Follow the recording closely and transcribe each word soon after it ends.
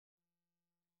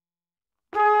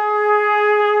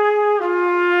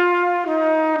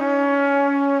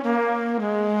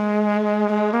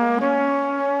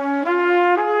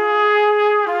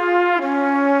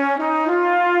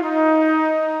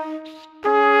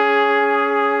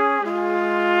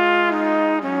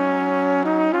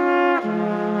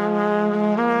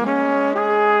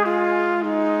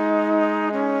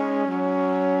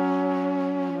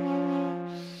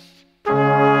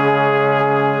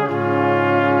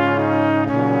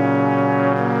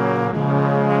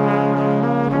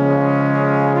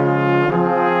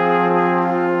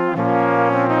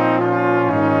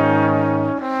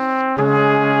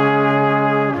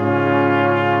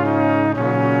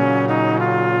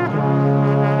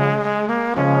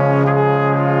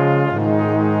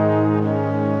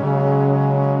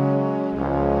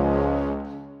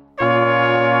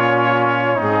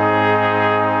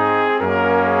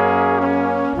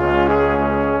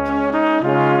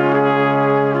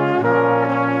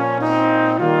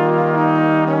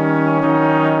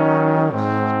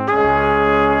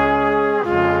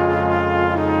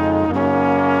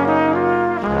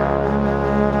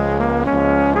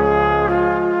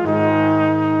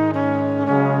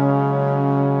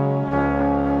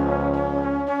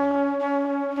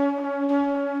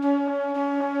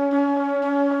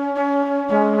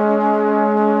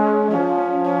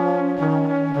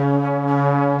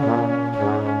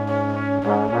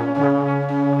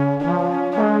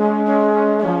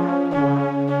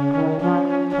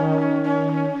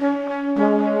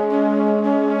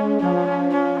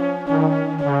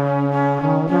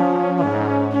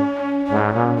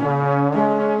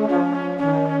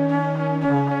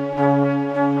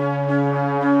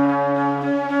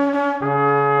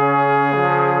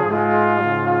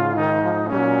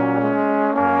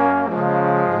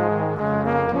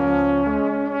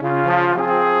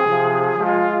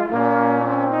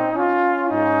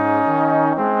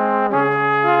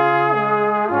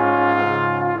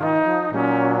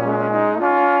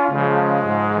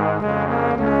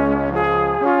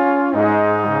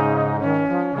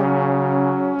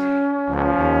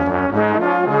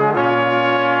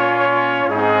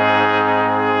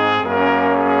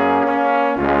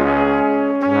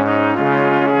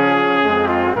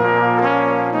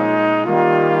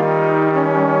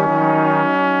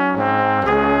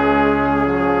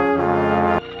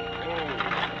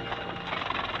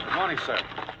sir.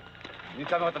 Can you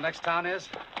tell me what the next town is?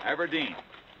 Aberdeen.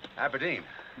 Aberdeen?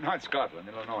 Not Scotland,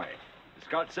 Illinois. The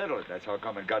Scots settled it. That's how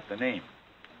come it got the name.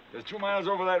 There's 2 miles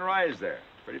over that rise there.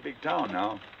 Pretty big town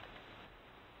now.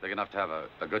 Big enough to have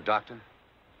a good doctor?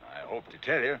 I hope to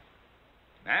tell you.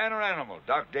 Man or animal,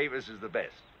 Doc Davis is the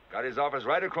best. Got his office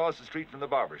right across the street from the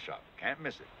barber shop. Can't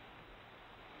miss it.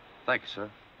 Thank you, sir.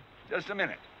 Just a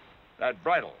minute. That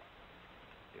bridle.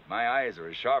 If my eyes are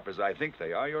as sharp as I think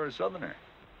they are, you're a southerner.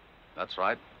 That's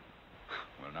right.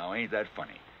 Well, now, ain't that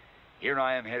funny? Here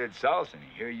I am headed south, and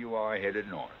here you are headed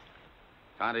north.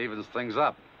 Kind of evens things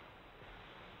up.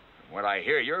 From what I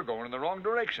hear, you're going in the wrong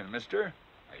direction, mister.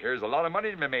 I hear there's a lot of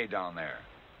money to be made down there.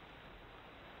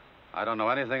 I don't know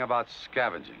anything about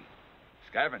scavenging.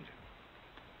 Scavenging?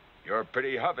 You're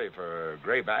pretty huffy for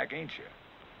grayback, ain't you?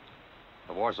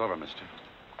 The war's over, mister.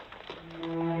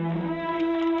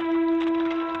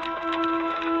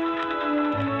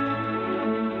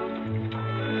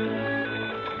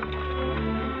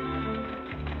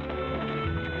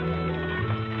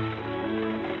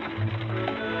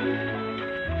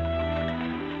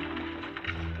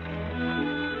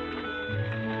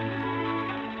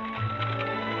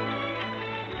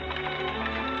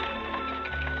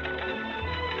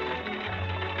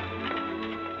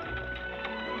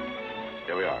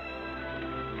 Here we are.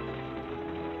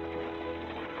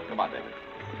 Come on, David.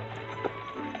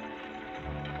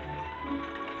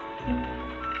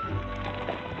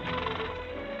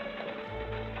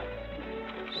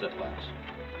 Sit, lads.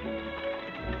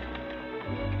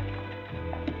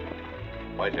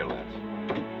 Wait here, lads.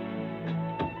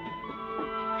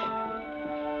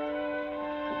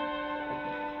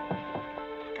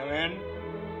 Come in.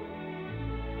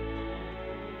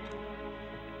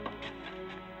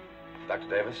 Dr.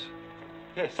 Davis?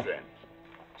 Yes, friend.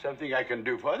 Something I can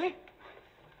do for thee?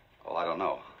 Oh, I don't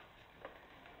know.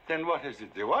 Then what is it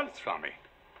you want from me?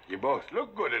 You both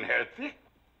look good and healthy.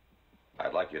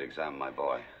 I'd like you to examine my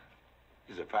boy.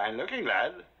 He's a fine-looking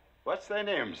lad. What's thy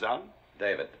name, son?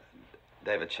 David.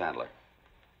 David Chandler.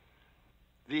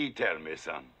 Thee tell me,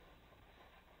 son.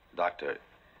 Doctor,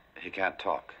 he can't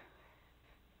talk.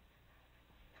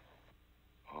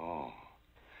 Oh.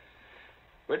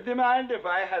 Would you mind if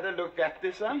I had a look at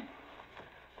this, son?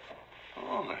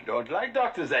 Oh, I don't like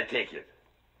doctors, I take it.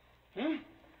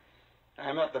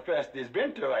 I'm not the first he's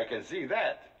been to, I can see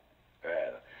that.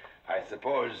 Well, I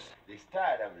suppose he's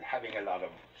tired of having a lot of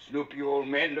snoopy old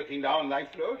men looking down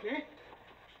like float, eh?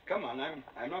 Come on,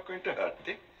 I'm not going to hurt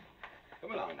thee.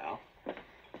 Come along now.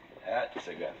 That's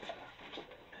a good.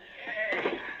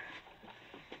 Hey.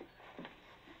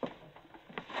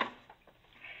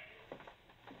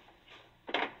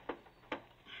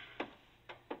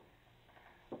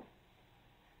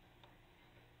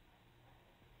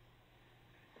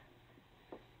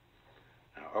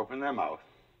 Open their mouth.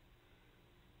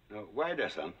 No, wider,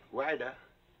 son, wider.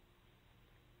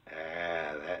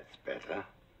 Ah, that's better.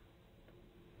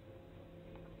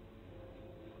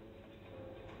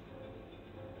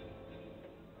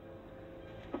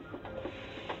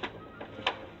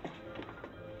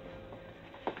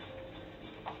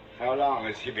 How long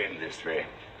has he been this way?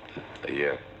 A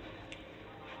year.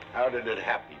 How did it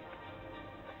happen?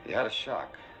 He had a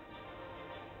shock.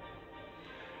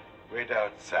 Wait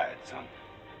outside, son.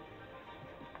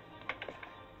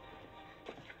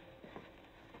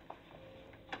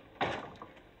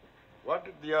 What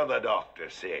did the other doctor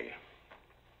say?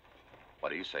 What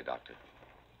do you say, Doctor?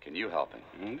 Can you help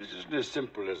him? This isn't as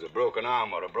simple as a broken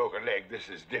arm or a broken leg. This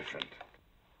is different.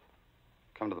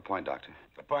 Come to the point, Doctor.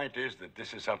 The point is that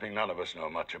this is something none of us know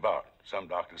much about. Some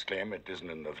doctors claim it isn't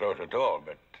in the throat at all,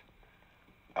 but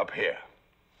up here.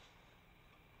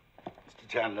 Mr.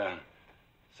 Chandler,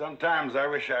 sometimes I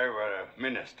wish I were a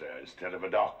minister instead of a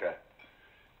doctor.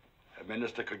 A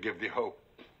minister could give thee hope.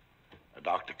 A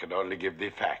doctor can only give thee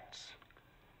facts.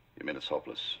 You mean it's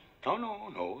hopeless? No, no,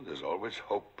 no. There's always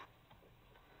hope.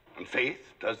 And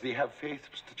faith. Does thee have faith,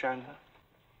 Mr. Chandler?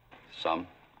 Some.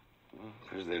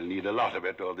 Because they'll need a lot of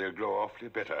it or they'll grow awfully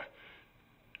bitter.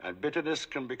 And bitterness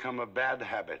can become a bad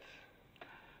habit.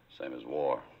 Same as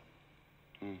war.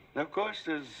 Of course,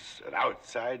 there's an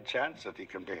outside chance that he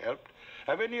can be helped.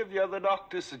 Have any of the other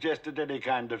doctors suggested any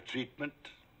kind of treatment?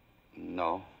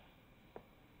 No.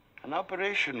 An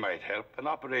operation might help. An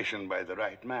operation by the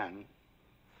right man.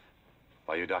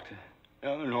 By you, Doctor?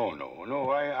 No.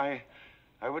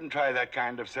 I wouldn't try that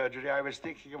kind of surgery. I was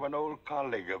thinking of an old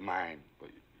colleague of mine.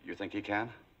 Well, you think he can?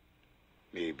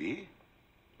 Maybe.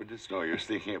 But it's no use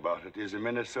thinking about it. He's in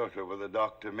Minnesota with a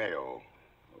Dr. Mayo.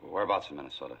 Whereabouts in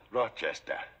Minnesota?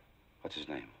 Rochester. What's his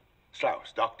name?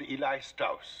 Strauss. Dr. Eli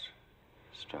Strauss.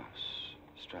 Strauss.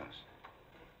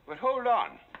 But hold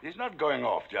on. He's not going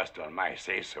off just on my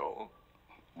say-so.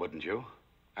 Wouldn't you?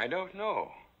 I don't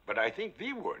know, but I think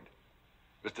thee would.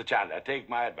 Mr. Chandler, take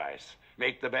my advice.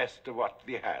 Make the best of what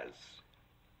thee has.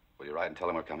 Will you write and tell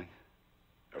him we're coming?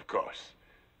 Of course.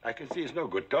 I can see it's no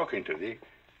good talking to thee.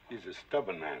 He's a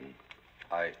stubborn man.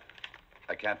 I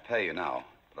can't pay you now,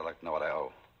 but I'd like to know what I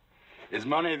owe. Is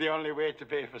money the only way to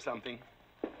pay for something?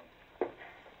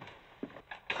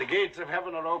 The gates of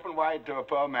heaven are open wide to a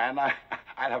poor man. I'll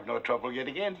have no trouble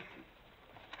getting in.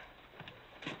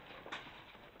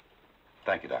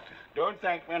 Thank you, Doctor. Don't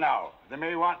thank me now. They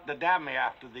may want to damn me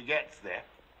after they gets there.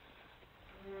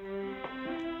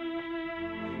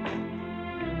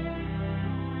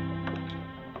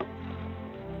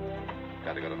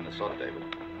 Got to go to Minnesota, David.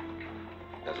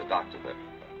 There's a doctor there.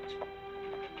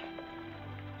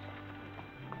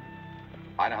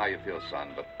 I know how you feel, son,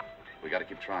 but we got to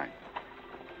keep trying.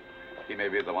 He may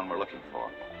be the one we're looking for.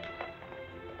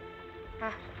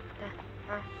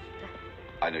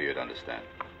 I knew you'd understand.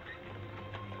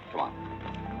 Come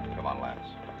on. Come on, Lance.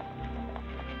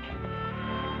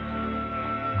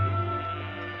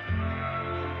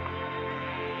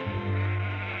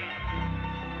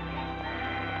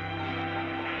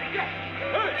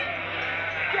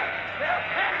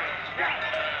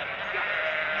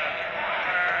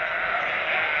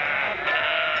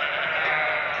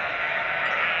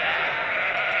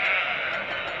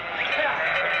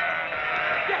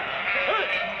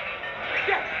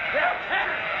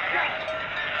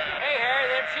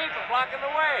 Blocking the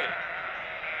way.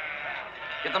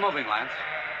 Get them moving, Lance.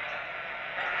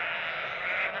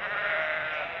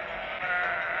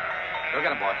 Go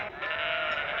get him, boy.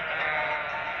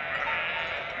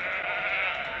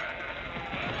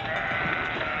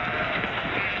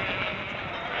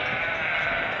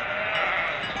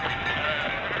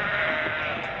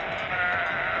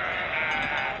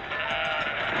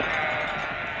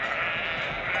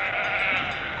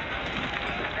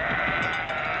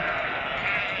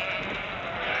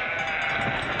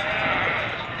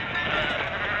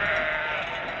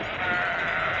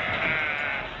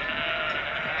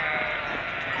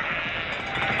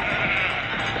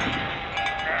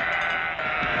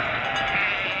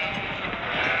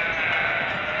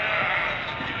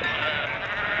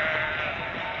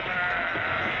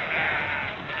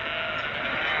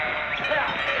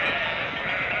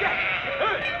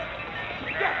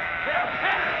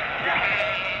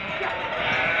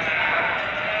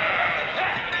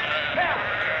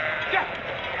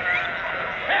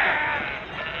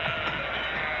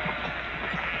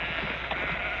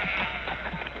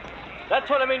 That's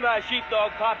what I mean by a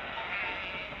sheepdog, Pop.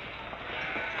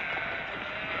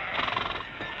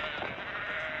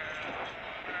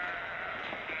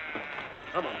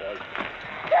 Come on, boys.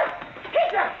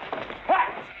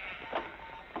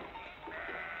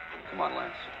 Come on,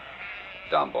 Lance.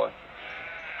 Down, boy.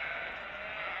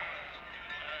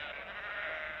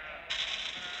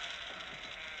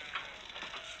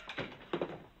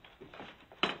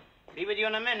 Be with you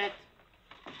in a minute.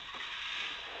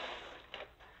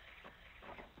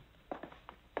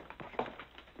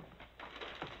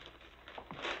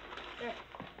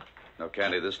 No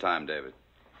candy this time, David.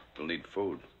 We'll need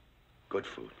food. Good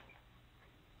food.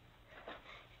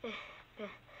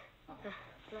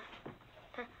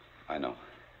 I know.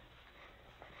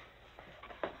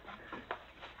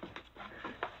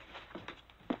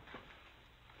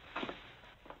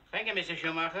 Thank you, Mr.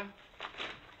 Schumacher.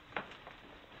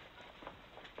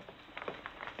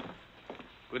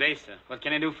 Good day, sir. What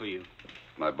can I do for you?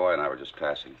 My boy and I were just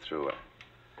passing through.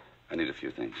 I need a few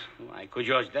things. Oh, I could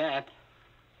judge that.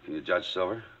 Can you judge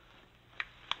silver?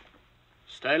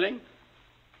 Sterling?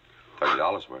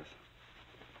 $30 worth.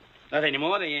 Not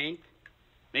anymore, they ain't.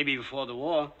 Maybe before the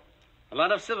war. A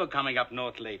lot of silver coming up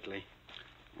north lately.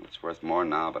 Well, it's worth more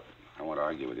now, but I won't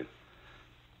argue with you.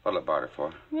 What'll I barter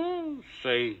for? Well,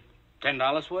 say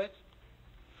 $10 worth.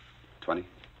 20?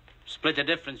 Split the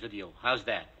difference with you. How's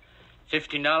that?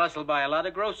 $15 will buy a lot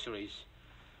of groceries.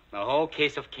 A whole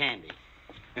case of candy.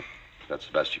 That's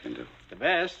the best you can do. The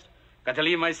best. Got to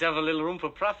leave myself a little room for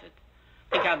profit.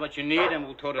 Pick out what you need and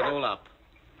we'll total it all up.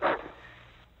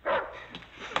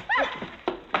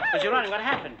 But you're running. What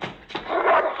happened?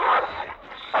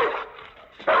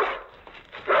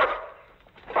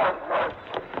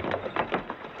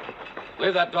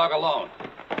 Leave that dog alone.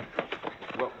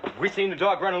 Well, we seen the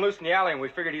dog running loose in the alley and we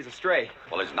figured he's a stray.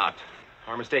 Well, he's not.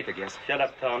 Our mistake, I guess. Shut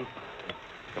up, Tom.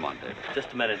 Come on, David.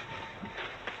 Just a minute.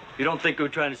 You don't think we were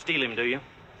trying to steal him, do you?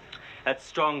 That's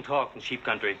strong talk in sheep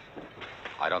country.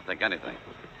 I don't think anything.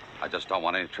 I just don't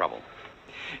want any trouble.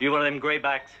 You one of them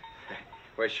graybacks?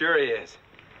 Well, sure he is.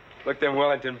 Look at them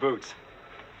Wellington boots.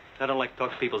 I don't like to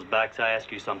talk to people's backs. I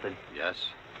ask you something. Yes?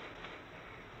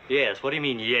 Yes, what do you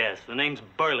mean, yes? The name's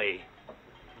Burley.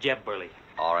 Jeb Burley.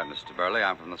 All right, Mr. Burley,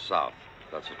 I'm from the South.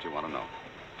 That's what you want to know.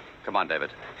 Come on,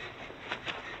 David.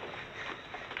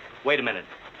 Wait a minute.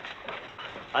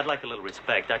 I'd like a little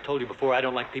respect. I told you before I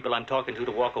don't like people I'm talking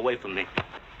to walk away from me.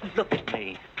 Look at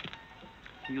me.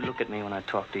 You look at me when I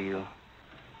talk to you.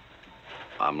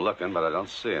 I'm looking, but I don't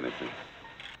see anything.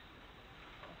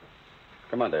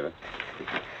 Come on, David.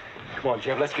 Come on,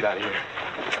 Jeb, let's get out of here.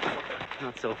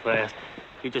 Not so fast.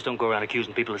 You just don't go around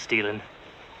accusing people of stealing.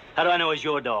 How do I know it's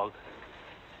your dog?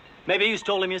 Maybe you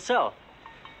stole him yourself.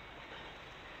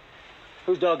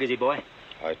 Whose dog is he, boy?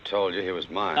 I told you he was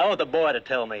mine. I want the boy to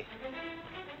tell me.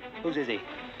 Whose is he?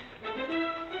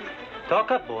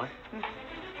 Talk up, boy.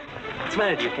 What's the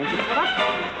matter with you, can't you?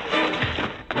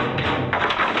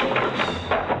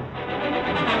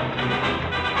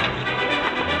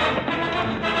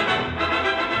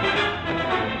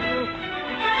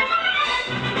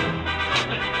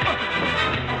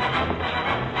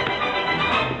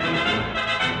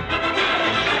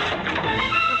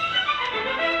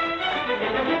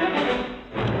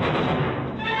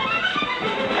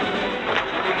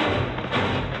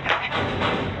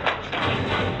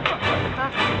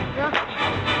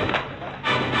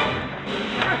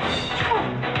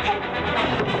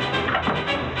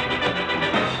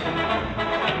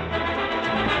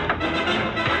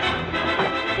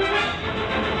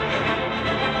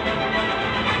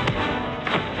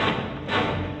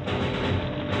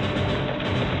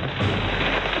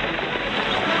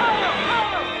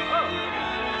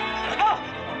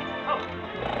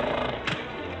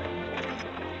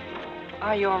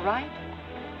 Are you all right?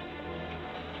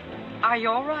 Are you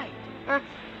all right?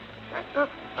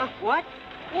 What?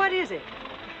 What is it?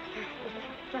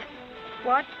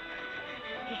 What?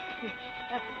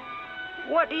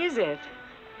 What is it?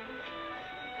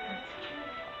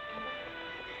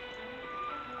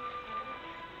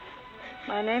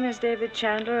 My name is David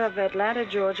Chandler of Atlanta,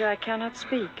 Georgia. I cannot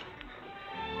speak.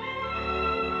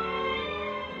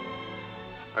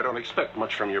 I don't expect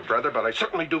much from your brother, but I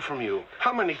certainly do from you.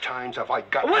 How many times have I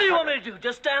got... What do you want me to do?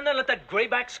 Just stand there and let that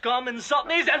grayback scum insult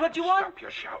me? Is that what you want? Stop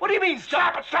your shouting. What do you mean,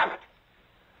 stop? Stop it, stop it!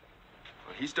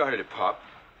 Well, he started it, Pop.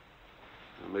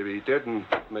 Well, maybe he did, and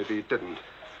maybe he didn't.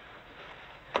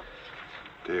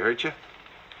 Did he hurt you?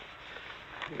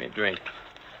 Give me a drink.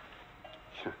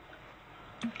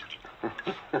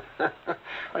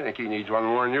 I think he needs one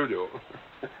more than you do.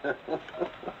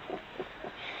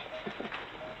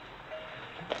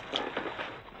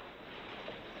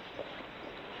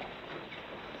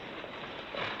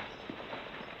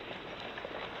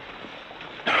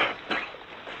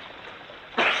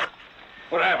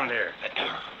 What happened here?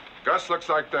 Gus looks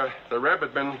like the Reb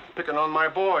had been picking on my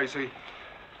boys. He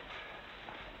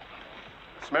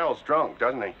smells drunk,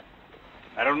 doesn't he?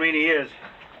 I don't mean he is.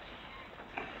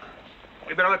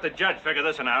 We better let the judge figure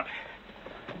this one out.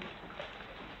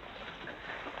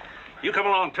 You come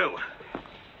along, too.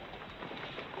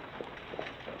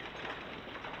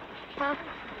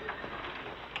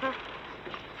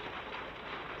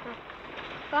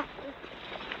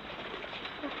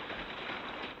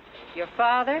 Your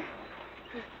father?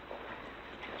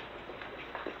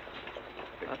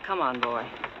 Well, come on, boy.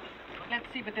 Let's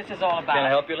see what this is all about. Can I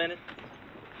help you, Leonard?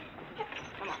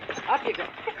 Come on, up you go.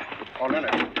 Oh,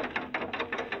 Leonard.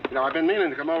 You know, I've been meaning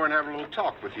to come over and have a little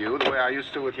talk with you the way I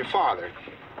used to with your father.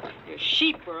 Your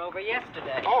sheep were over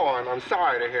yesterday. Oh, I'm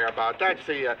sorry to hear about that.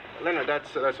 See, Leonard,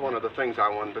 that's one of the things I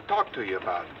wanted to talk to you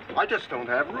about. I just don't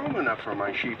have room enough for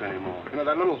my sheep anymore. You know,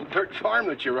 that little dirt farm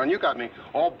that you run, you got me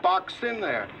all boxed in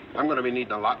there. I'm going to be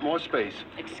needing a lot more space.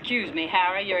 Excuse me,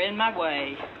 Harry, you're in my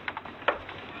way.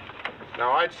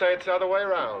 Now, I'd say it's the other way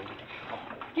around.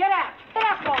 Get out! Get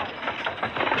out, boy!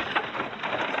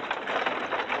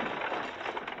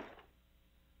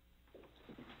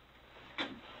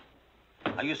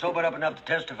 Are you sobered up enough to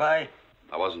testify?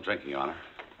 I wasn't drinking, Your Honor.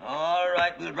 All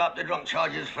right, we'll drop the drunk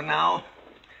charges for now.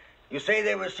 You say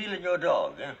they were stealing your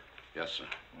dog, huh? Yes, sir.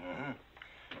 Mm-hmm.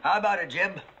 How about it,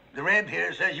 Jeb? The Reb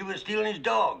here says you were stealing his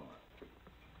dog.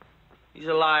 He's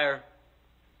a liar.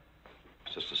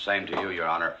 It's just the same to you, Your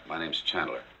Honor. My name's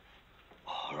Chandler.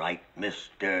 All right,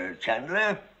 Mr.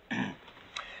 Chandler.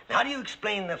 How do you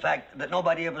explain the fact that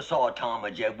nobody ever saw Tom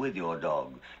or Jeb with your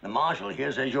dog? The marshal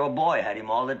here says your boy had him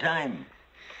all the time.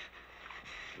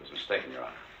 He was mistaken, Your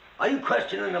Honor. Are you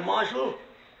questioning the marshal?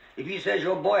 If he says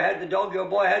your boy had the dog, your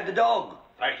boy had the dog.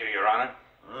 Thank you, Your Honor.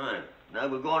 All right. Now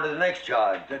we're going to the next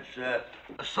charge. That's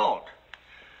assault.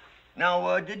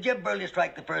 Now, did Jeb Burley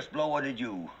strike the first blow, or did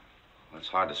you? That's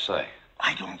hard to say.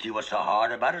 I don't see what's so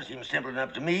hard about it. It seems simple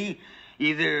enough to me.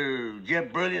 Either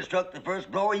Jeb Burley struck the first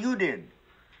blow or you did.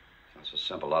 It's a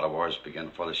simple. A lot of wars begin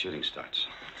before the shooting starts.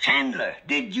 Chandler,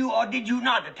 did you or did you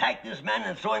not attack this man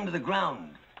and throw him to the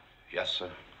ground? Yes,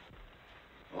 sir.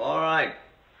 All right.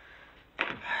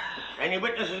 Any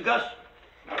witnesses, Gus?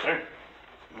 No, sir.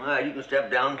 All right, you can step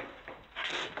down.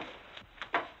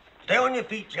 Stay on your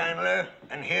feet, Chandler,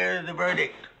 and hear the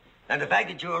verdict. And the fact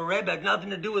that you're a Reb had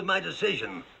nothing to do with my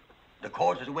decision. The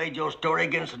court has weighed your story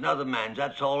against another man's.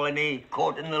 That's all any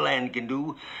court in the land can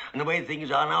do. And the way things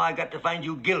are now, I got to find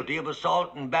you guilty of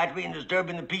assault and battery and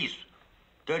disturbing the peace.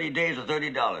 30 days or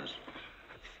 $30.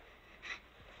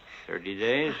 30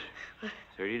 days,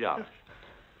 $30.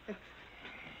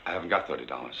 I haven't got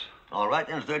 $30. All right,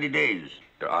 then it's 30 days.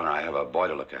 Your Honor, I have a boy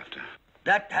to look after.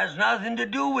 That has nothing to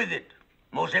do with it.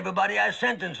 Most everybody I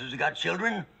sentence has got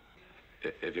children.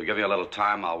 If you give me a little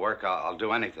time, I'll work. I'll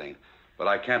do anything. But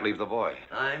I can't leave the boy.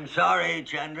 I'm sorry,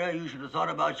 Chandler. You should have thought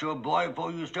about your boy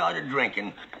before you started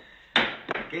drinking.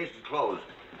 Case is closed.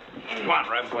 Come on,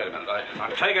 Reb. Wait a minute. Now,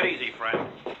 take it easy, friend.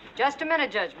 Just a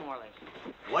minute, Judge Morley.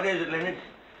 What is it, Leonard?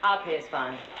 I'll pay his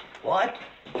fine. What?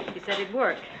 He said he'd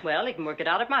work. Well, he can work it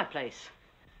out at my place.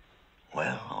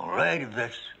 Well, all right, if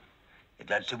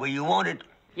that's the way you want it.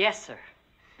 Yes, sir.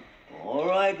 All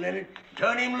right, Leonard.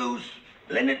 Turn him loose.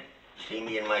 Leonard, see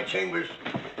me in my chambers.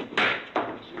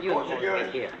 You boys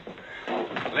get here.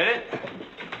 Leonard?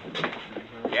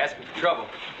 You asking for trouble?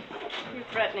 You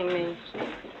threatening me?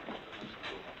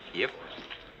 Yep.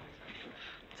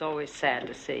 It's always sad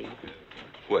to see.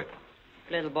 What?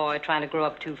 Little boy trying to grow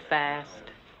up too fast.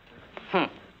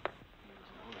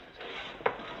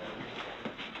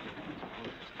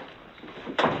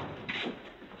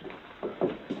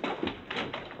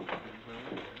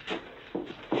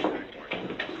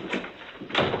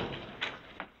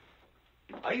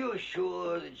 Are you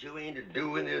sure that you ain't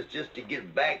doing this just to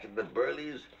get back at the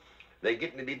Burleys? They're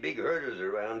getting to be big herders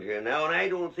around here now, and I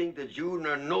don't think that you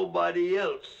nor nobody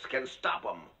else can stop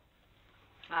them.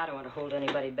 I don't want to hold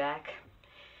anybody back.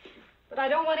 But I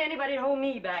don't want anybody to hold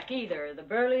me back either, the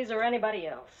Burleys or anybody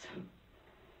else.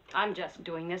 I'm just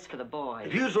doing this for the boy.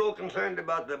 If you're so concerned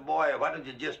about the boy, why don't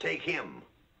you just take him?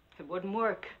 It wouldn't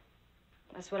work.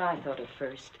 That's what I thought at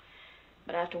first.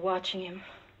 But after watching him,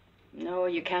 no,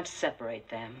 you can't separate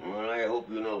them. Well, I hope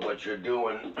you know what you're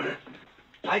doing.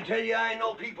 I tell you, I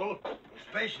know people,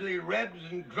 especially Rebs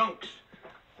and drunks.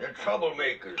 They're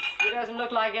troublemakers. He doesn't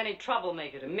look like any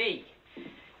troublemaker to me.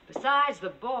 Besides,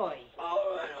 the boy.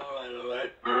 All right.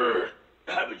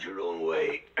 Have it your own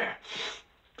way.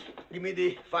 Give me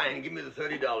the fine. Give me the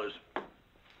 $30.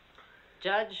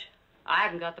 Judge, I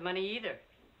haven't got the money either.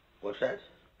 What's that?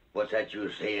 What's that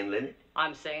you're saying, Leonard?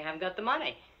 I'm saying I haven't got the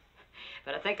money.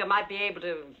 But I think I might be able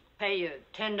to pay you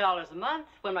 $10 a month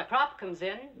when my crop comes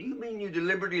in. Do you mean you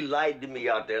deliberately lied to me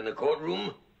out there in the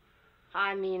courtroom?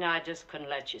 I mean, I just couldn't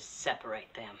let you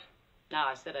separate them. Now,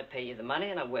 I said I'd pay you the money,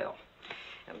 and I will.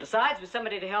 And besides, with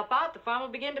somebody to help out, the farm will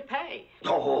begin to pay.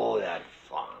 Oh, that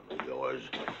farm of yours.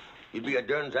 You'd be a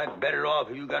darn sight better off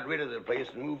if you got rid of the place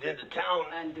and moved into town.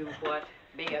 And do what?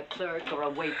 Be a clerk or a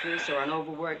waitress or an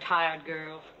overworked hired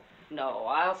girl? No,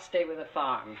 I'll stay with the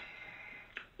farm.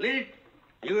 Leonard,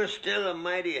 you're still a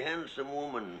mighty handsome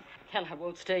woman. And I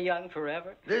won't stay young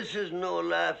forever. This is no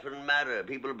laughing matter.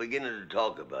 People are beginning to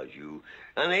talk about you.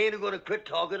 And they ain't going to quit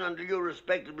talking until you're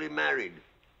respectably married.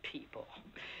 People.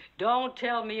 Don't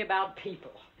tell me about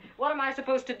people. What am I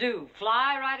supposed to do?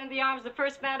 Fly right into the arms of the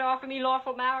first man to offer me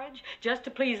lawful marriage just to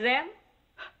please them?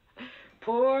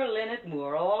 Poor Leonard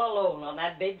Moore, all alone on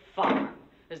that big farm,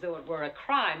 as though it were a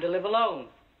crime to live alone,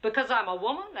 because I'm a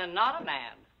woman and not a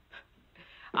man.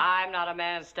 I'm not a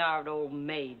man-starved old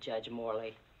maid, Judge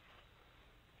Morley.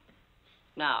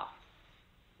 Now,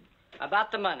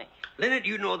 about the money. Leonard,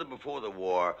 you know that before the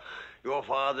war, your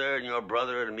father and your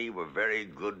brother and me were very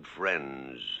good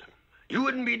friends. You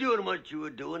wouldn't be doing what you were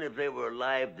doing if they were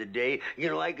alive today. You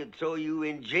know, I could throw you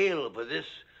in jail for this,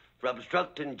 for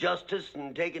obstructing justice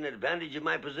and taking advantage of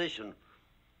my position.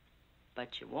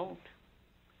 But you won't.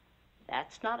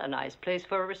 That's not a nice place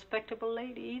for a respectable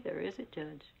lady either, is it,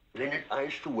 Judge? Leonard, I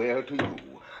swear to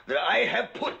you that I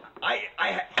have put...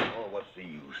 Oh, what's the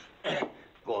use?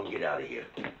 Go on, get out of here.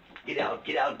 Get out.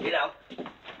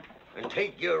 And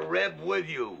take your Reb with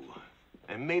you.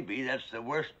 And maybe that's the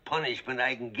worst punishment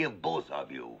I can give both of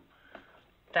you.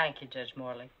 Thank you, Judge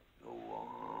Morley. Go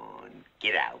on,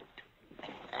 get out.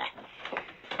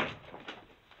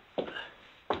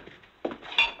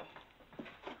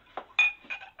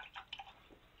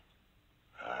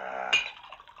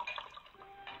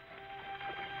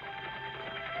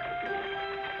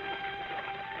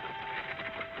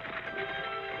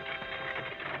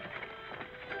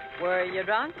 Were you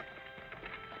drunk?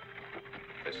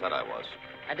 They said I was.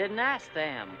 I didn't ask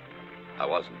them. I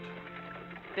wasn't.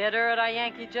 Bitter at our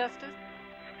Yankee justice?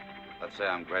 Let's say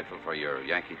I'm grateful for your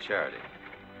Yankee charity.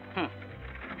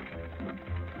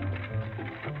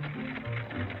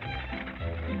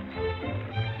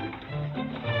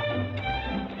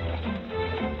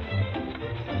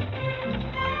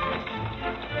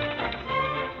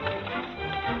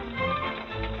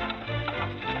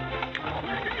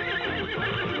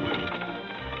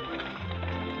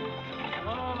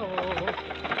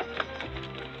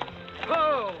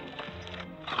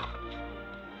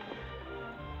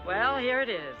 Well, here it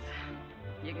is.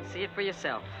 You can see it for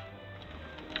yourself.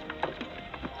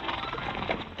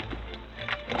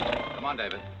 Come on,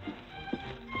 David.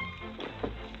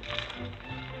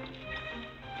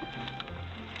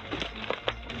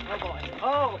 Oh, boy.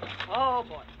 Oh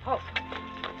boy.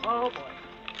 Oh, boy.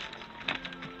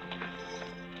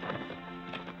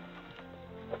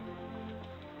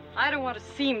 I don't want to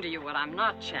seem to you what I'm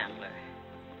not, Chandler.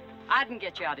 I didn't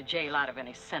get you out of jail out of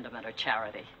any sentiment or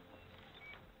charity.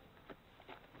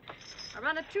 I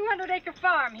run a 200-acre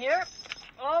farm here,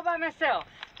 all by myself.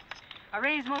 I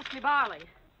raise mostly barley.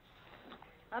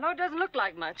 I know it doesn't look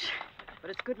like much, but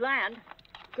it's good land.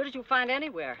 Good as you'll find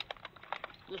anywhere.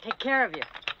 It'll take care of you,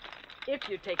 if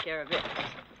you take care of it.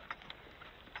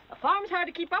 A farm's hard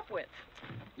to keep up with.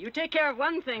 You take care of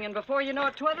one thing, and before you know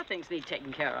it, 2 other things need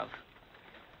taken care of.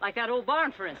 Like that old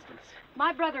barn, for instance.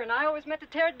 My brother and I always meant to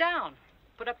tear it down,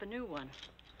 put up a new one.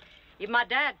 Even my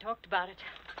dad talked about it.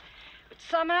 But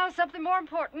somehow something more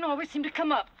important always seemed to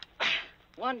come up.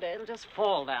 One day it'll just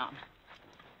fall down.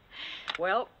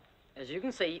 Well, as you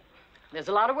can see, there's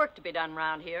a lot of work to be done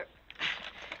around here.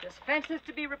 There's fences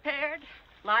to be repaired,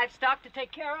 livestock to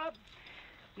take care of.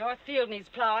 North Field needs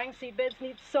plowing, seed beds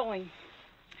need sowing.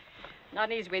 Not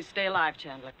an easy way to stay alive,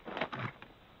 Chandler.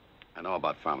 I know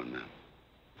about farming, ma'am.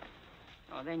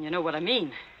 Oh, then you know what I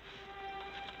mean.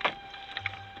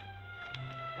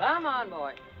 Come on,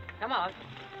 boy. Come on.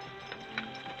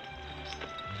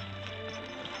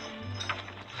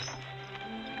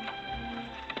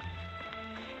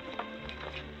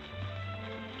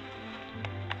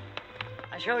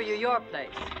 I'll show you your place.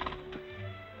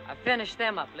 I'll finish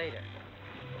them up later.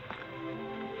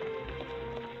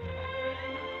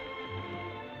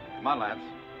 Come on, lads.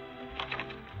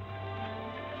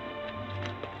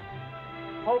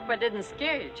 Hope I didn't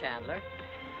scare you, Chandler.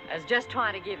 I was just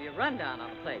trying to give you a rundown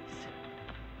on the place.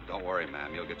 Don't worry,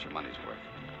 ma'am. You'll get your money's worth.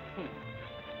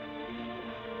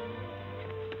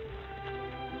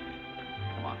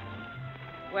 Come on.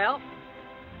 Well,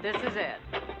 this is it.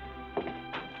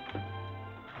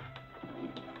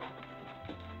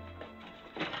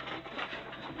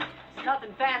 It's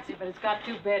nothing fancy, but it's got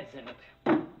 2 beds in it.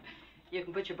 You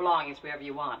can put your belongings wherever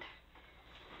you want.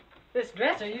 This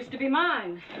dresser used to be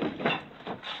mine.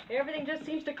 Everything just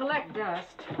seems to collect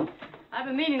dust. I've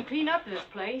been meaning to clean up this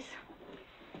place.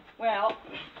 Well,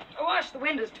 I'll wash the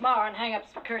windows tomorrow and hang up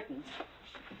some curtains.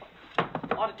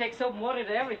 Ought to take soap and water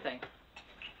to everything.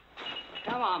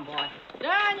 Come on, boy.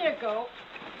 Down you go.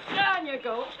 Down you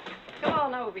go. Come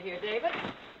on over here, David.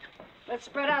 Let's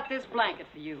spread out this blanket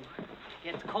for you.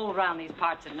 It gets cold around these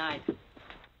parts at night.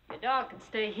 Your dog can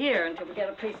stay here until we get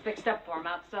a place fixed up for him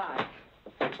outside.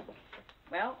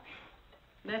 Well,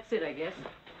 that's it, I guess.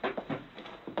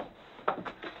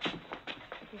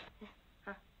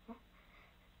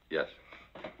 Yes.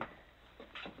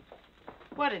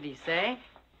 What did he say?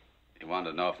 He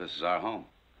wanted to know if this is our home.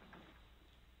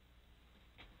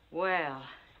 Well,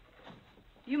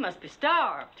 you must be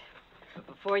starved. But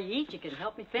before you eat, you can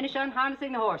help me finish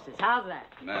unharnessing the horses. How's that?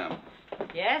 Ma'am,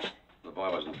 Yes? the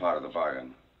boy wasn't part of the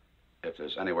bargain. If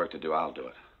there's any work to do, I'll do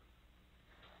it.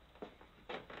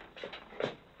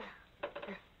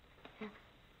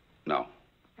 No.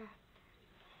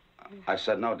 I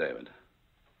said no, David.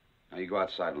 Now you go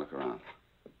outside and look around.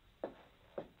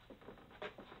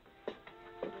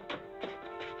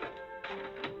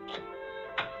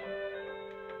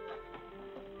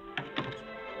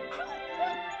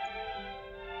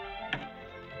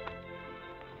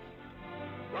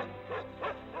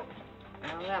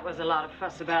 Well, that was a lot of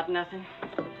fuss about nothing.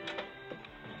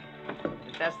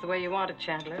 If that's the way you want it,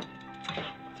 Chandler,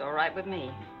 it's all right with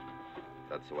me.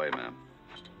 That's the way, ma'am.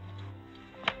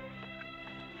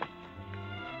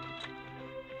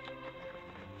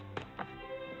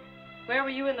 Where were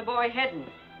you and the boy heading?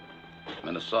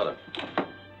 Minnesota.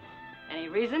 Any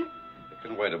reason? It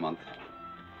can wait a month.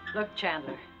 Look,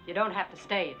 Chandler, you don't have to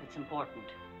stay if it's important.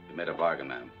 We made a bargain,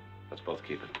 ma'am. Let's both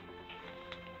keep it.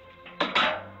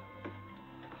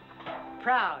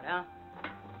 Proud, huh?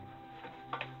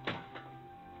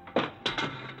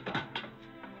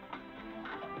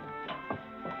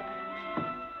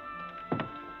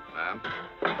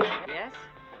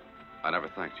 I never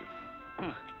thanked you.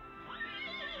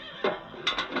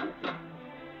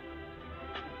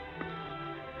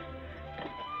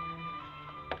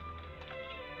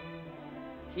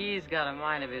 He's got a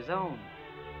mind of his own.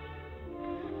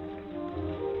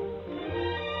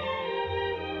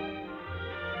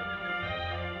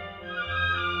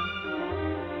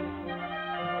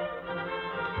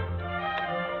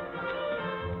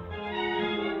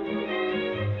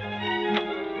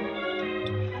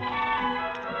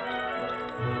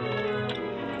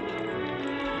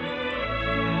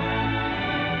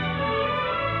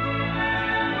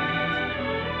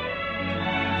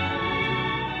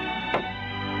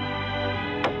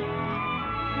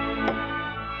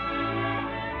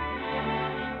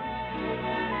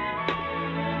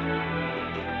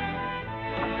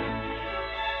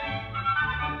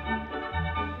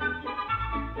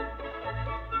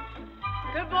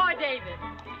 David,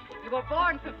 you were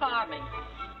born for farming.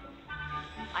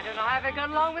 I don't know how I got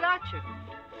along without you.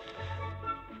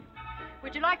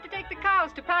 Would you like to take the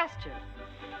cows to pasture?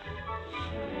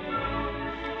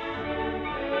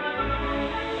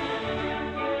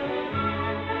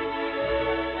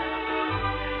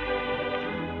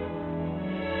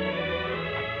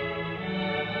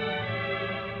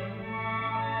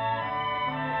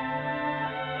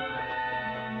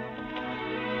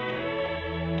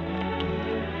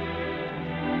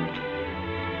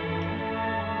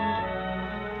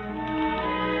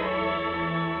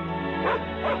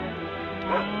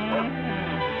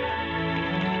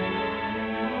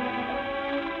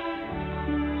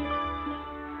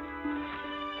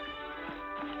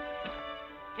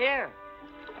 Here.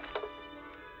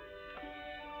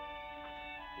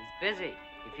 He's busy.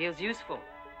 He feels useful.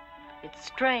 It's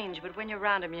strange, but when you're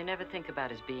around him, you never think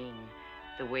about his being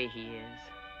the way he is.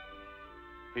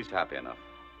 He's happy enough.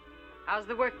 How's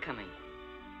the work coming?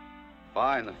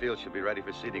 Fine. The field should be ready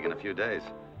for seeding in a few days.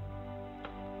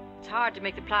 It's hard to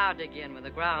make the plow dig in when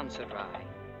the ground's so dry.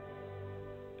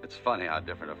 It's funny how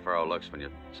different a furrow looks when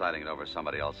you're siding it over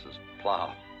somebody else's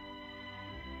plow.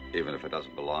 Even if it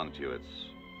doesn't belong to you, it's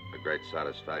a great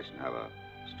satisfaction to have a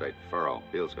straight furrow.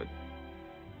 Feels good.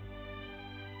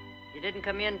 You didn't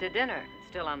come in to dinner. It's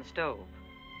still on the stove.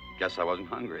 Guess I wasn't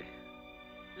hungry.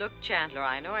 Look, Chandler,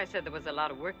 I know I said there was a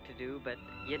lot of work to do, but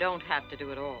you don't have to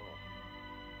do it all.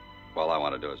 Well, I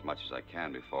want to do as much as I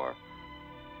can before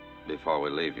we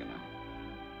leave, you know.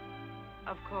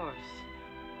 Of course.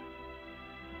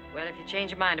 Well, if you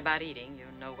change your mind about eating,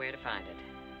 you'll know where to find it.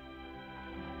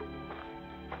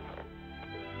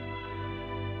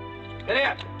 Get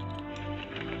here!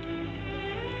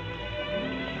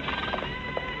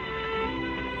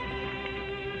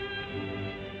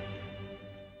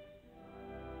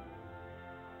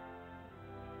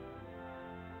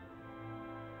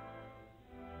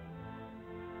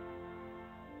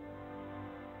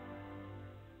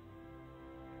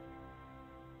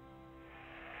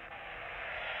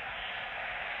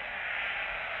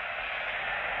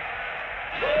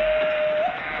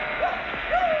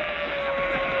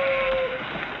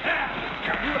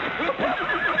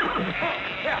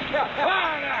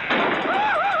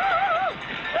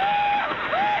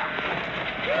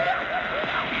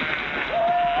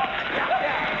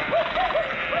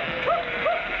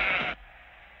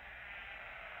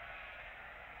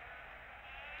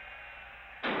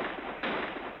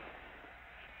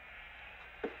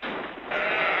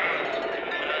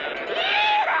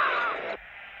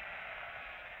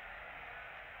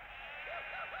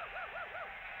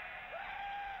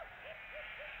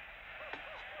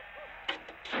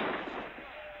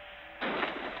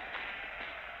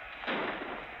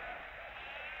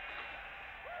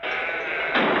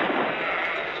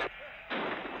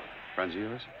 Friends of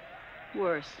yours?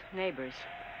 Worse, neighbors.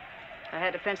 I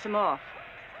had to fence them off.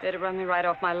 They'd have run me right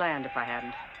off my land if I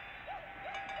hadn't.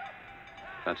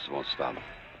 Fences won't stop them.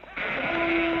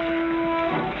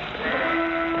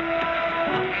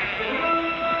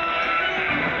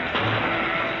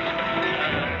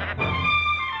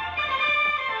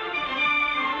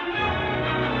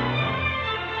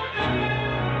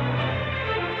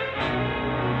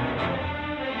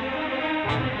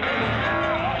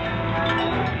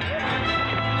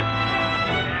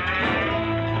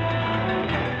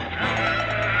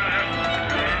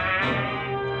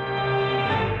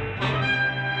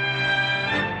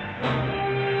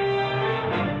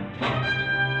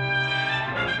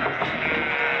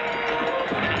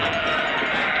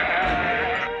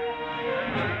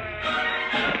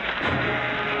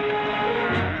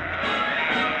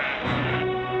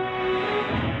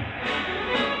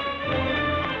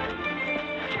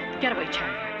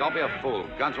 Don't be a fool.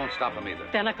 Guns won't stop them either.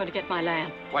 They're not going to get my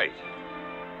land. Wait.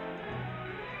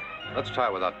 Let's try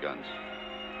without guns.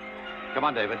 Come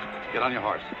on, David. Get on your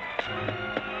horse.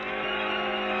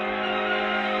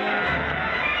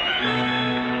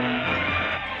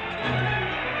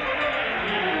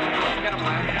 Get him,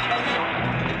 Lance.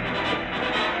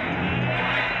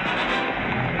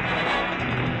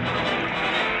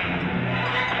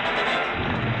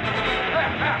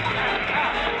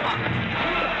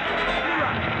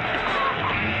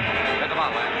 Get them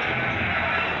out, Lance.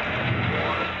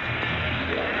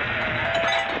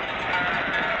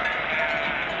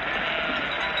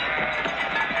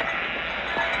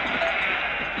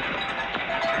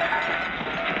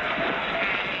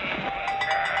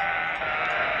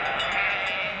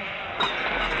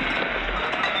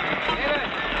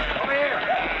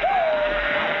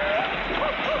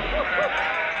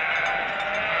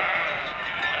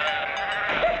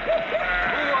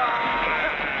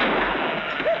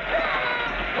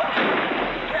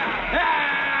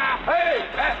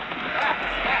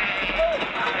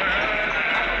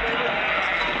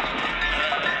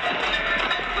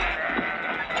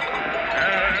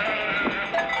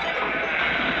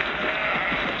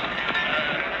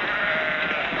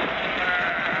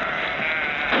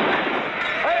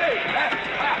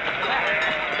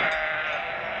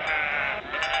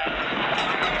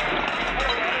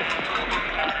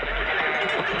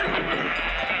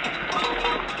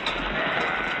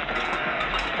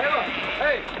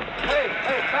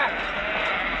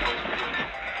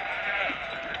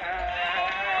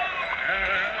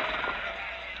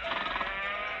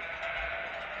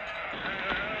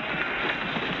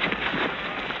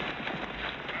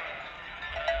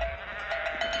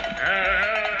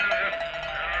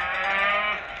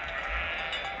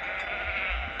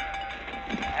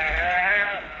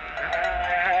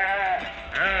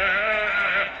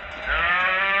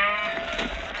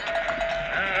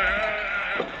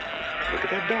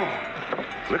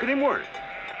 Look at him work.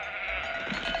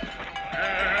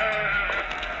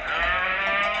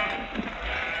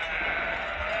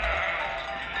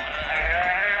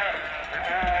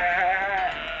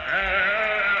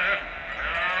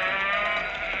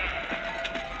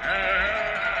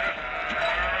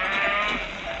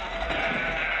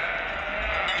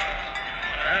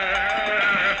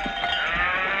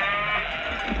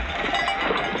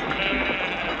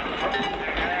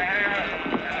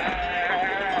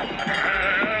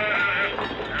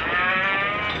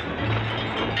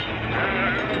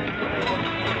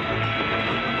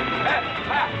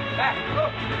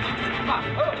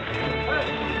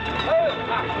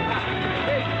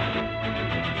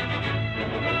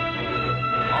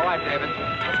 All right, David.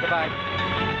 Let's go back.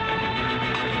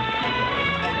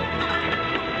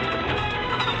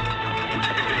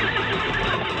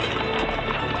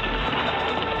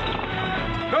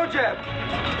 Go, Jeb!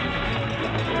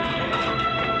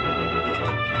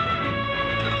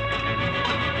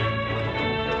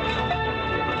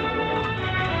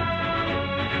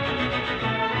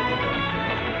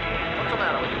 What's the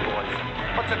matter with you boys?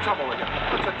 What's the trouble with you?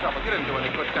 What's the trouble? You didn't do any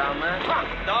good down there. Come on.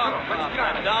 Dog, Come on,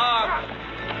 let's get dog.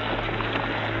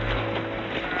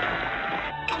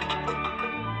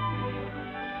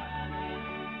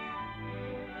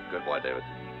 Good boy, David.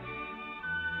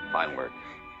 Fine work.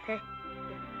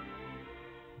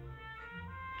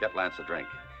 Get Lance a drink.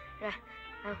 Yeah.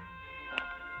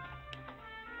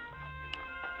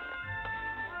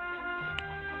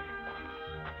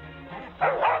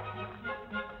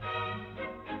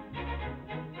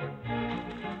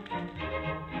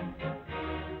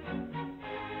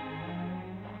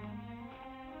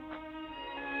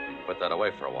 Put that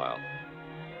away for a while.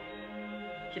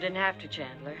 You didn't have to,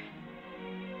 Chandler.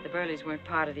 The Burleys weren't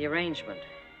part of the arrangement.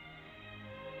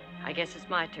 I guess it's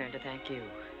my turn to thank you.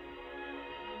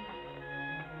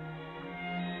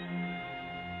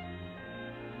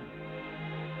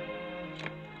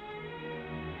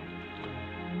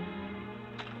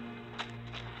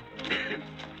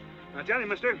 I tell you,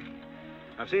 mister,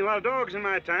 I've seen a lot of dogs in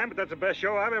my time, but that's the best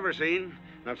show I've ever seen.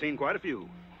 And I've seen quite a few.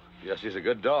 Yes, he's a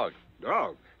good dog.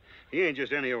 Dog? He ain't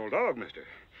just any old dog, mister.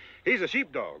 He's a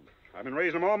sheepdog. I've been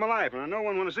raising them all my life, and I know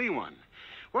one when I see one.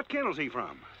 What kennel's he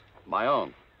from? My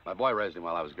own. My boy raised him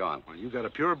while I was gone. Well, you got a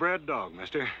purebred dog,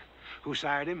 mister. Who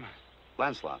sired him?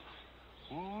 Lancelot.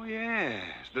 Oh, yes,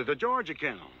 the Georgia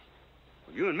kennel.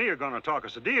 Well, you and me are going to talk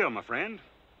us a deal, my friend.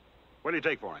 What do you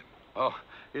take for him? Oh,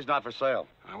 he's not for sale.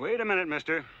 Now, wait a minute,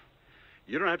 mister.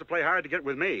 You don't have to play hard to get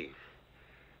with me.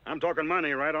 I'm talking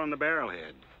money right on the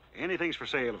barrelhead. Anything's for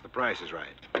sale if the price is right.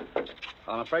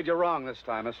 I'm afraid you're wrong this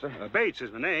time, mister. Bates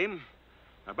is my name.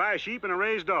 I buy sheep and I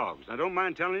raise dogs. I don't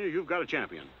mind telling you, you've got a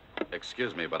champion.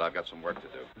 Excuse me, but I've got some work to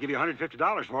do. I'll give you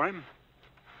 $150 for him.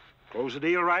 Close the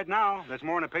deal right now. That's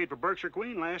more than I paid for Berkshire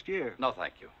Queen last year. No,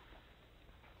 thank you.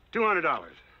 $200.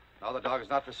 No, the dog is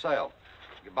not for sale.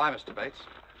 Goodbye, Mr. Bates.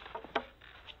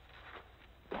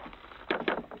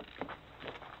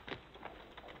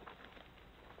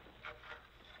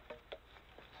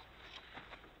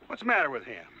 What's the matter with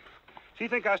him? Does he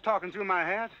think I was talking through my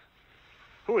hat?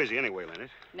 Who is he anyway, Leonard?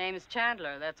 Name's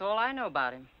Chandler. That's all I know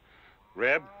about him.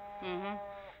 Reb? Mm-hmm.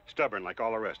 Stubborn like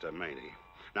all the rest of them, ain't he?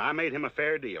 Now, I made him a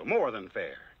fair deal, more than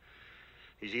fair.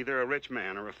 He's either a rich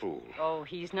man or a fool. Oh,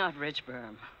 he's not rich,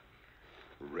 Berm.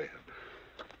 Reb.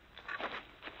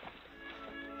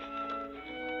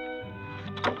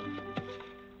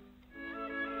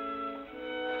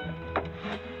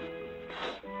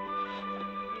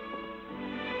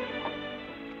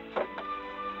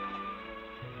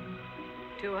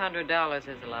 $200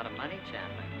 is a lot of money,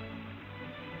 Chandler.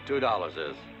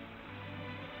 $2 is,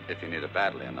 if you need it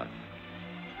badly enough.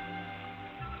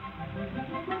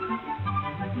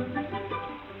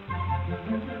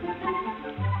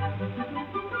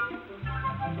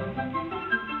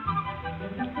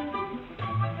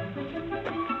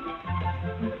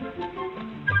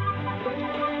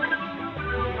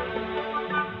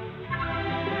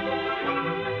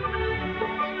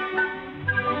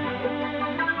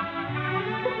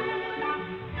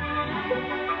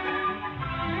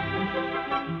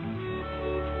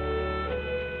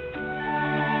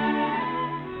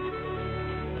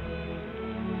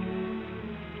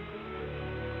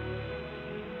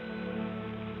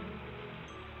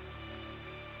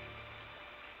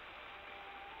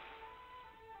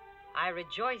 I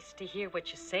rejoice to hear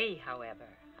what you say, however.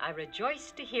 I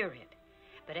rejoice to hear it.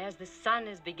 But as the sun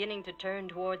is beginning to turn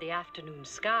toward the afternoon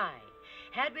sky,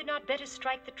 had we not better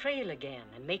strike the trail again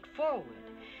and make forward,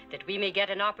 that we may get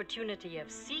an opportunity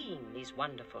of seeing these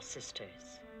wonderful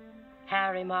sisters?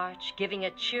 Harry March giving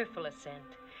a cheerful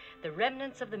assent, the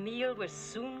remnants of the meal were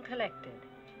soon collected.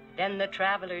 Then the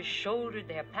travelers shouldered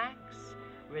their packs,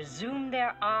 resumed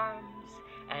their arms,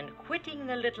 and quitting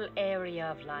the little area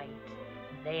of light,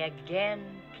 they again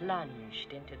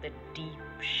plunged into the deep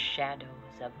shadows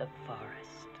of the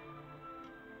forest.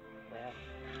 Well,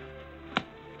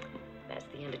 that's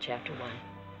the end of chapter 1.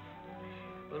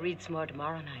 We'll read some more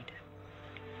tomorrow night.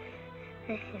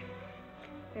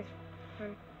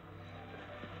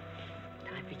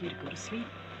 Time for you to go to sleep.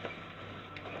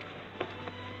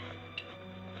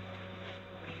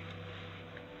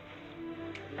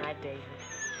 Good night, David.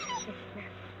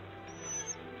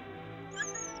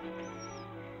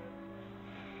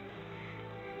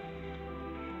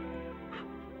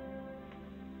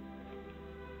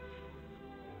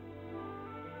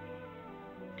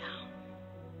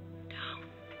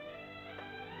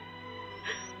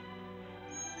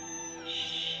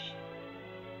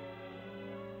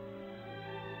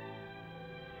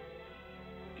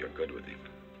 You're good with him.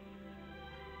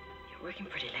 You're working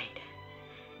pretty late.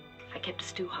 I kept a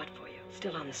stew hot for you,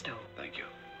 still on the stove. Thank you.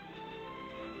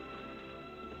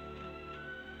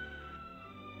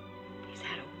 He's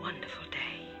had a wonderful day.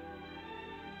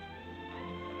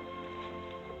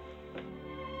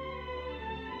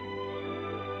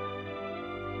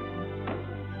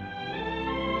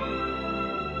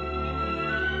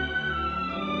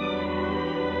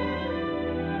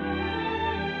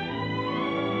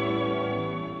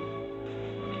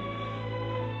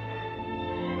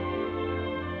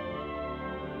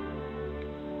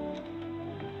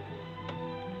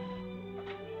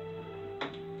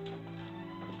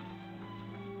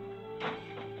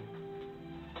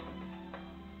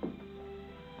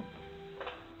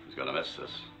 He's gonna miss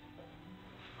this.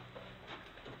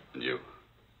 And you.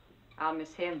 I'll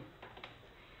miss him.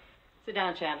 Sit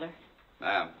down, Chandler.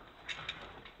 Ma'am,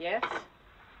 Yes?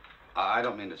 I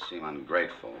don't mean to seem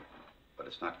ungrateful, but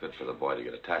it's not good for the boy to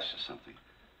get attached to something.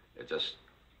 It just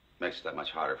makes it that much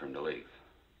harder for him to leave.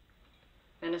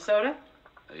 Minnesota?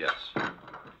 Yes.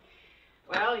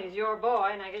 Well, he's your boy,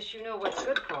 and I guess you know what's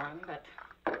good for him, but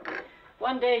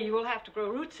one day you will have to grow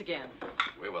roots again.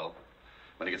 We will.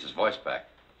 When he gets his voice back.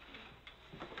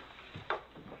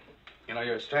 You know,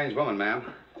 you're a strange woman, ma'am.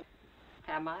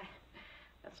 Am I?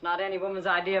 That's not any woman's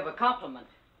idea of a compliment.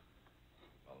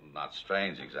 Well, not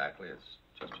strange exactly. It's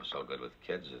just you're so good with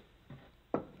kids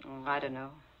that... Oh, I don't know.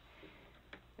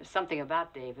 There's something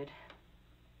about David.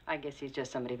 I guess he's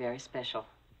just somebody very special.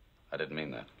 I didn't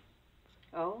mean that.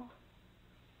 Oh?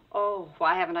 Oh,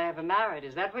 why haven't I ever married?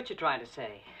 Is that what you're trying to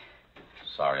say?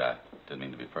 Sorry, I didn't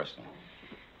mean to be personal.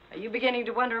 Are you beginning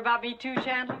to wonder about me too,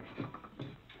 Chandler?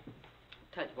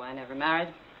 Tell you why I never married.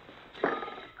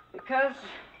 Because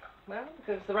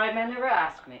the right man never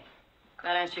asked me.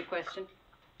 That answer your question?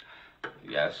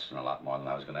 Yes, and a lot more than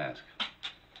I was going to ask.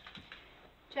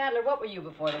 Chandler, what were you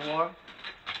before the war?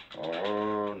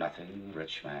 Oh, nothing,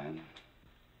 rich man.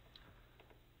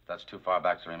 That's too far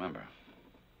back to remember.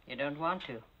 You don't want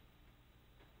to.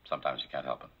 Sometimes you can't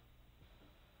help it.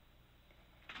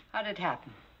 How did it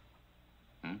happen?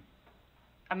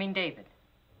 I mean, David.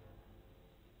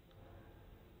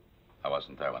 I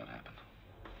wasn't there when it happened.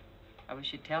 I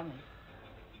wish you'd tell me.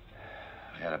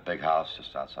 We had a big house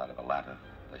just outside of Atlanta.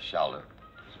 They shelled it.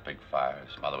 There was a big fire.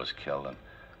 His mother was killed, and...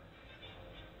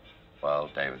 well,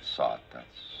 David saw it. That's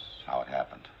how it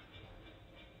happened.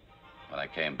 When I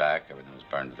came back, everything was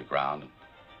burned to the ground, and...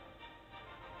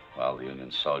 well, the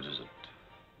Union soldiers had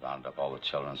rounded up all the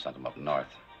children and sent them up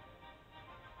north.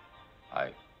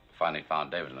 I finally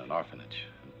found David in an orphanage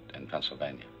in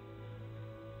Pennsylvania.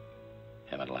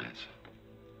 Him and Lance.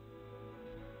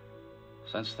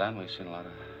 Since then, we've seen a lot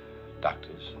of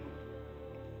doctors and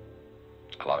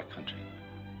a lot of country.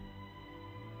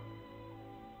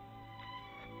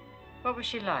 What was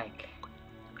she like?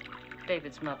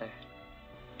 David's mother.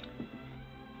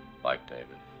 Like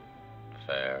David.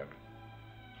 Fair,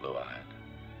 blue-eyed.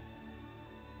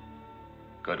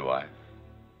 Good wife.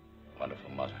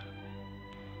 Wonderful mother.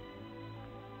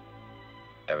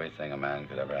 Everything a man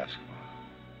could ever ask for.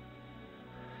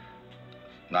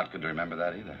 Not good to remember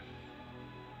that either.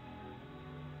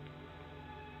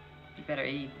 You better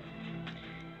eat.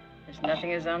 There's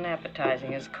nothing as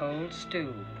unappetizing as cold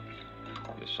stew.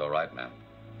 You're so right, ma'am.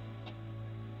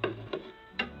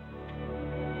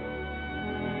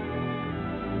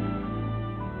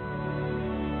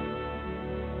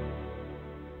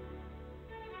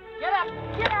 Get up!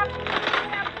 Get up!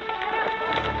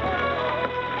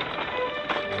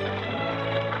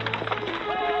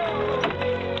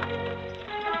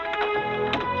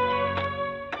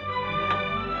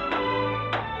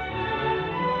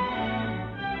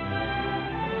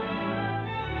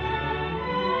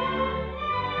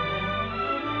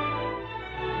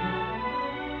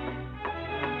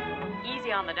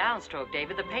 On the downstroke,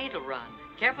 David. The paint will run.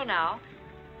 Careful now.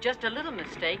 Just a little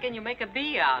mistake and you make a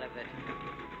B out of it.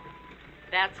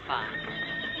 That's fine.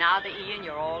 Now the E and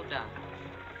you're all done.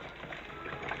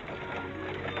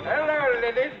 Hello,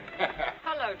 Lillie.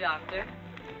 Hello, Doctor.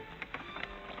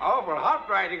 Awful hot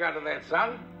riding out of that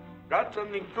sun. Got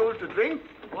something cool to drink?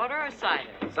 Water or cider?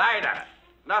 Cider.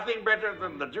 Nothing better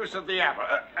than the juice of the apple,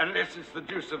 unless it's the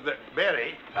juice of the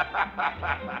berry.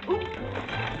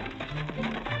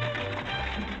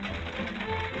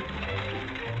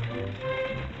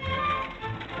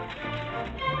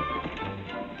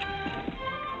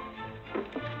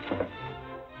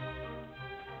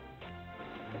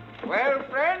 Well,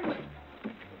 friend,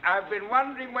 I've been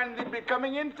wondering when they'd be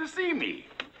coming in to see me.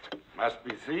 Must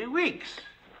be 3 weeks.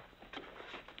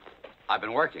 I've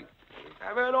been working.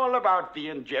 I've heard all about thee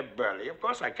and Jeb Burley. Of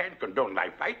course, I can't condone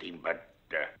knife fighting, but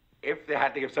if they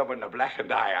had to give someone a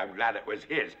blackened eye, I'm glad it was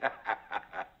his.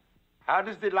 How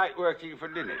does thee like working for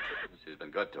Lillie? She's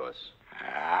been good to us.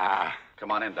 Ah.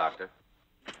 Come on in, Doctor.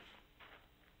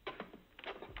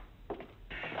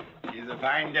 She's a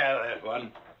fine gal, that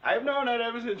one. I've known her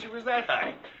ever since she was that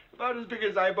high. About as big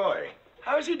as thy boy.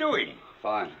 How's he doing?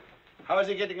 Fine. How's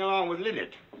he getting along with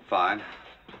Lillie? Fine.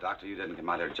 Doctor, you didn't come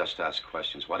out here just to ask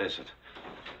questions. What is it?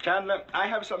 Chandler, I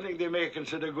have something they may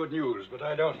consider good news, but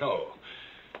I don't know.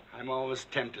 I'm always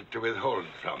tempted to withhold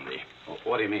it from thee.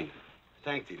 What do you mean?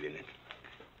 Thank thee, Lillie.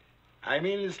 I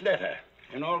mean this letter.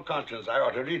 In all conscience, I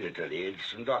ought to read it to thee. It's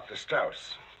from Dr.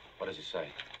 Strauss. What does he say?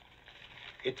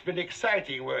 It's been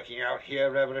exciting working out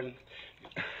here, Reverend.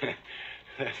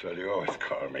 That's what you always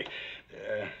call me.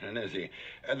 And is he?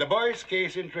 The boy's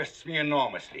case interests me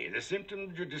enormously. The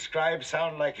symptoms you describe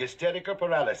sound like hysterical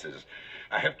paralysis.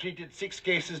 I have treated 6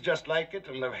 cases just like it,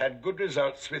 and have had good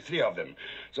results with 3 of them.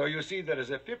 So you see, there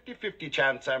is a 50-50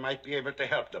 chance I might be able to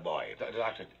help the boy.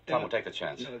 Doctor, tell him to take the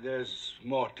chance. No, there's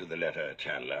more to the letter,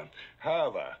 Chandler.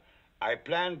 However, I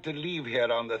plan to leave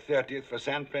here on the 30th for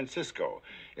San Francisco.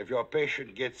 If your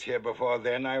patient gets here before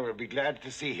then, I will be glad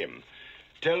to see him.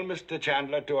 Tell Mr.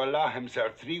 Chandler to allow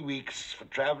himself 3 weeks for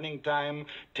traveling time,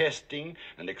 testing,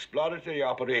 and exploratory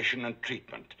operation and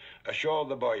treatment. Assure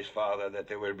the boy's father that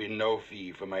there will be no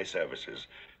fee for my services.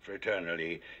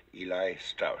 Fraternally, Eli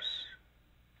Strauss.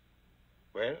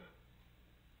 Well?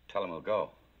 Tell him we'll go.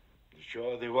 You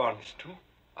sure they want us to?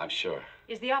 I'm sure.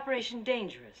 Is the operation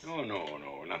dangerous? Oh, no,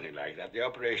 nothing like that. The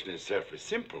operation itself is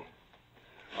simple.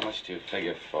 How much do you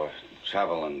figure for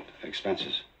travel and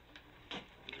expenses?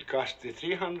 It cost thee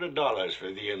 $300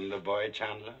 for thee and the boy,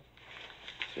 Chandler.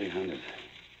 300.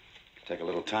 Take a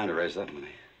little time to raise that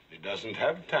money. It doesn't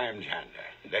have time, Chandler.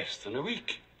 Less than a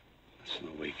week. Less than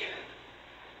a week.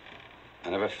 I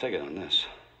never figured on this.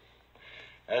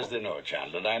 As they know,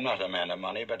 Chandler, I'm not a man of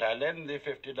money, but I'll lend thee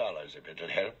 $50 if it'll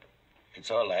help.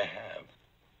 It's all I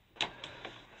have.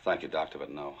 Thank you, Doctor, but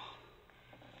no.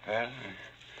 Well,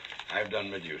 I've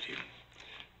done my duty.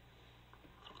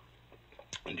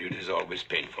 And duty's always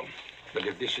painful. But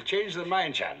if they should change their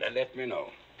mind, Chandler, let me know.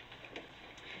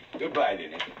 Goodbye,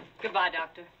 Lillie. Goodbye,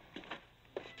 Doctor.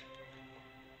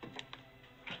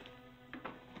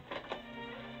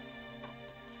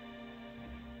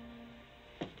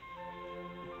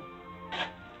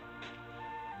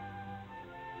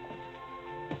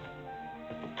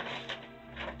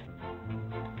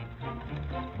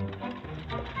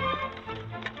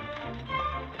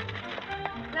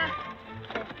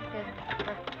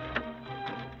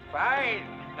 Fine.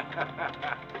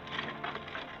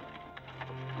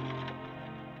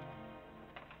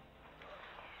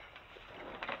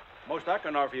 Most I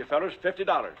can offer you fellas, $50.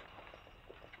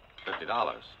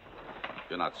 $50?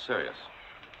 You're not serious.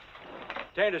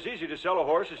 It ain't as easy to sell a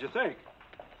horse as you think.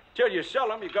 Till you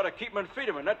sell him, you gotta keep him and feed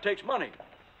him, and that takes money.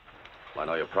 Well, I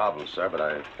know your problem, sir, but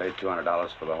I paid $200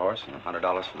 for the horse and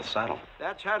 $100 for the saddle.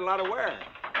 That's had a lot of wear.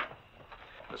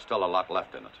 There's still a lot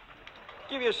left in it.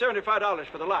 Give you $75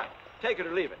 for the lot. Take it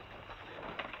or leave it.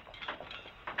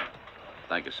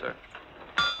 Thank you, sir.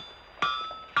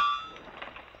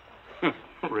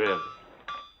 Really?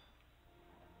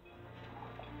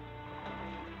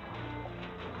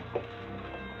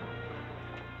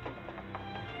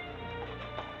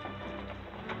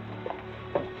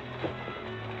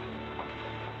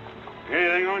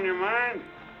 Anything on your mind?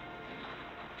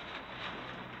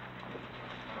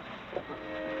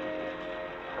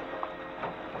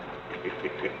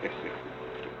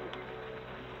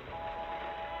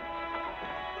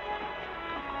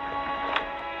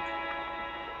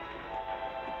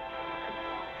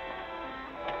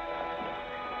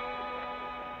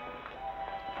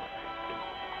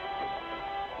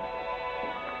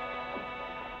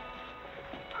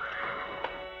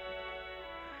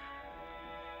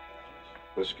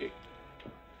 Whiskey.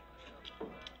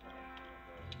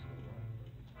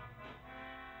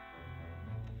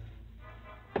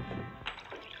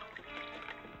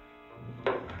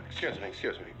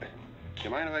 Excuse me. Do you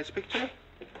mind if I speak to you?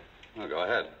 Well, go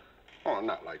ahead. Oh,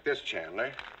 not like this,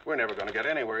 Chandler. We're never going to get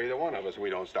anywhere, either one of us, if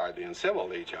we don't start being civil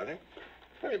to each other.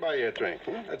 Let me buy you a drink.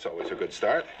 That's always a good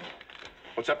start.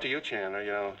 What's up to you, Chandler?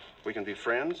 You know, we can be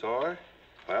friends or,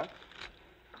 well?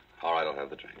 All right, I'll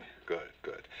have the drink.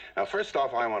 Good. Now, first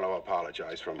off, I want to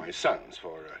apologize for my sons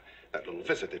for that little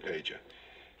visit they paid you.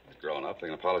 They're grown up. They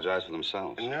can apologize for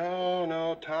themselves.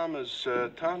 No,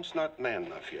 Tom's not man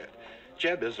enough yet.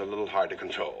 Jeb is a little hard to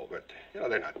control, but, you know,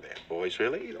 they're not bad boys,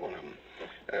 really. Either one of them.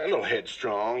 A little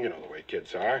headstrong, you know the way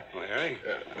kids are. Oh, Harry?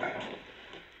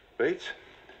 Bates?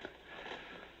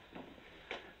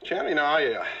 Charlie, now,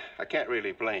 I can't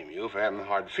really blame you for having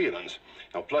hard feelings.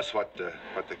 Now, plus what the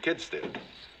kids did.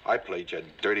 I played you a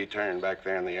dirty turn back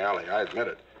there in the alley, I admit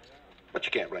it. But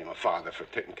you can't blame a father for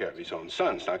taking care of his own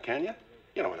sons, now, can you?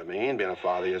 You know what I mean, being a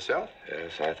father yourself.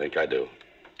 Yes, I think I do.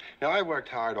 Now, I worked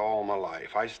hard all my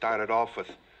life. I started off with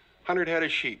 100 head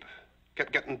of sheep.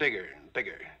 Kept getting bigger and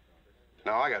bigger.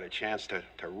 Now, I got a chance to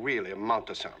really amount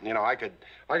to something. You know, I could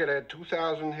add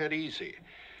 2,000 head easy.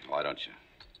 Why don't you?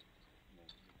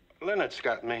 Lennox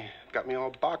got me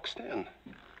all boxed in.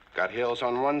 Got Hills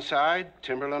on one side,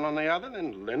 Timberland on the other,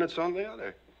 and Lennox on the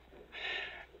other.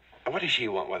 And what does she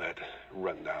want with that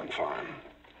rundown farm?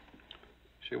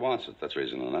 She wants it. That's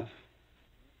reason enough.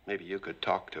 Maybe you could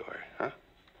talk to her, huh?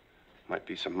 Might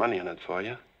be some money in it for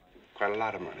you. Quite a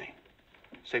lot of money.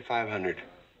 Say 500.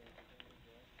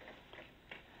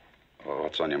 Well,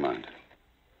 what's on your mind?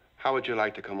 How would you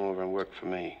like to come over and work for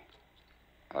me?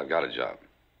 I've got a job.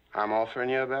 I'm offering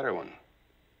you a better one.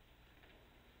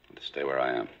 To stay where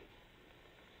I am.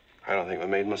 I don't think I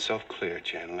made myself clear,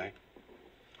 Chandler.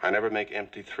 I never make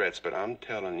empty threats, but I'm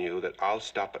telling you that I'll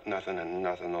stop at nothing and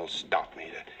nothing will stop me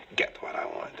to get what I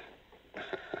want.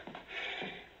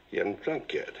 You haven't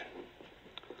drunk yet.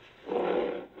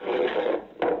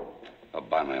 I'll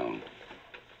buy my own.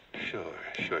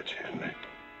 Sure, Chandler.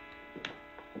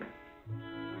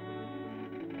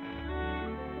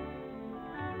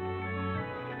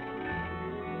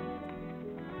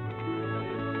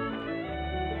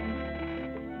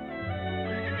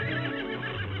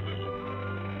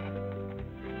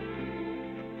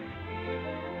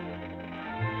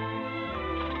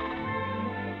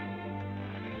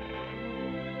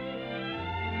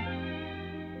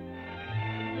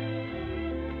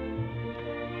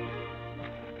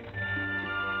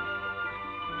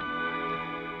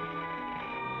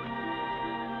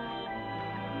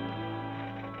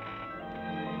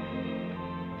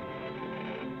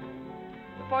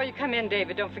 Before you come in,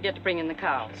 David, don't forget to bring in the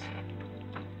cows.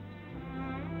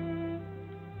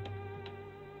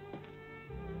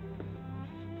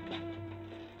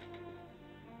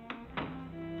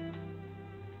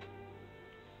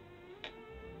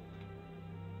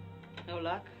 No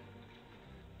luck?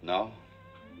 No?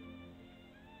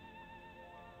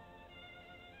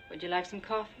 Would you like some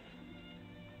coffee?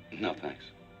 No, thanks.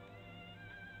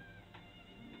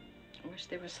 I wish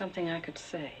there was something I could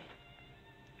say.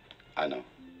 I know.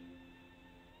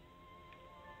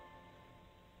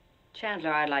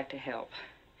 Chandler, I'd like to help.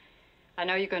 I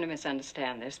know you're going to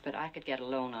misunderstand this, but I could get a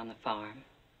loan on the farm.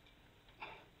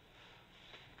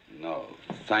 No,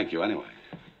 thank you anyway.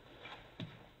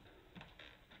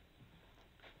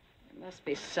 There must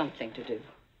be something to do.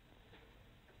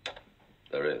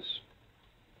 There is.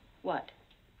 What?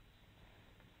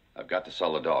 I've got to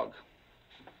sell the dog.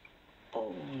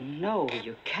 Oh, no,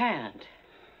 you can't.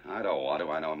 I don't want to.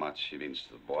 I know how much she means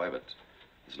to the boy, but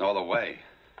there's no other way.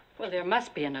 Well, there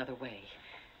must be another way.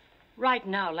 Right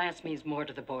now, Lance means more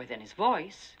to the boy than his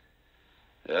voice.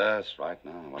 Yes, right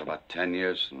now. What about 10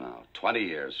 years from now? 20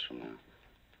 years from now?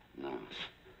 No.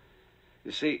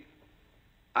 You see,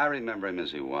 I remember him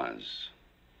as he was.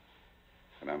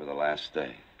 I remember the last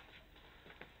day.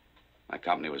 My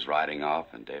company was riding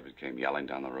off, and David came yelling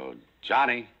down the road,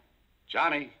 "Johnny!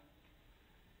 Johnny!"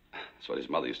 That's what his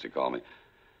mother used to call me.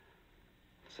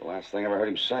 It's the last thing I ever heard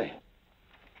him say.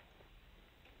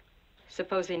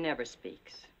 Suppose he never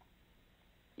speaks.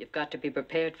 You've got to be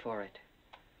prepared for it.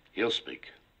 He'll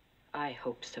speak. I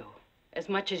hope so. As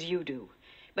much as you do.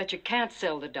 But you can't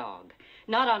sell the dog.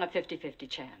 Not on a 50-50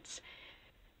 chance.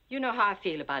 You know how I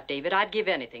feel about David. I'd give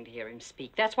anything to hear him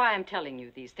speak. That's why I'm telling you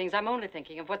these things. I'm only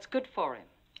thinking of what's good for him.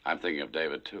 I'm thinking of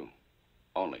David, too.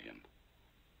 Only him.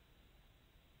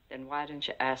 Then why don't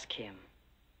you ask him?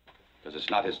 Because it's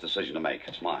not his decision to make.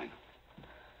 It's mine.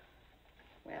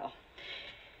 Well,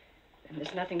 then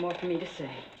there's nothing more for me to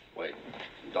say. Wait.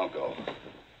 Don't go.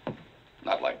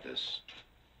 Not like this.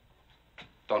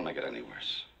 Don't make it any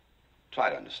worse. Try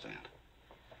to understand.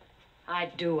 I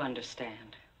do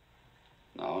understand.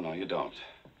 No, you don't.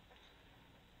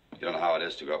 You don't know how it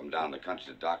is to go up and down the country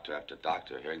to doctor after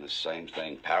doctor, hearing the same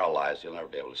thing, paralyzed. You'll never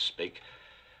be able to speak.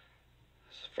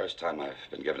 It's the first time I've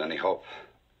been given any hope.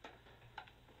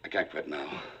 I can't quit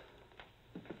now.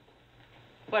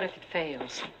 What if it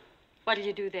fails? What'll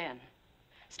you do then?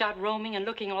 Start roaming and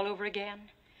looking all over again?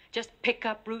 Just pick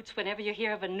up roots whenever you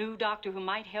hear of a new doctor who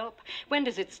might help? When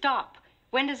does it stop?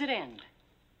 When does it end?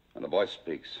 When the boy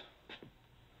speaks.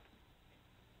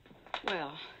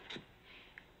 Well,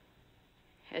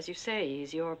 as you say,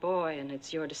 he's your boy and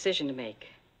it's your decision to make.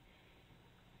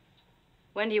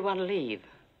 When do you want to leave?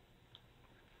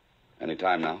 Any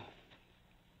time now.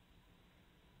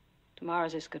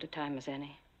 Tomorrow's as good a time as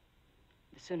any.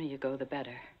 The sooner you go, the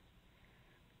better.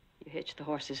 You hitch the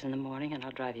horses in the morning and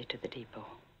I'll drive you to the depot.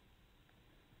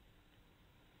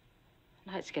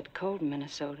 Nights get cold in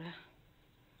Minnesota.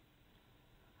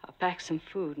 I'll pack some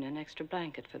food and an extra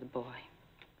blanket for the boy.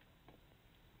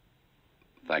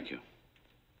 Thank you.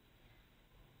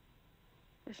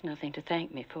 There's nothing to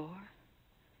thank me for.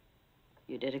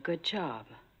 You did a good job.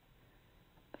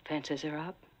 The fences are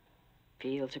up,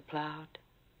 fields are plowed,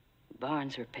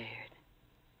 barns repaired.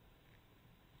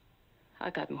 I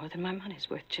got more than my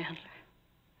money's worth, Chandler.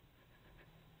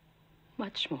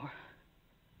 Much more.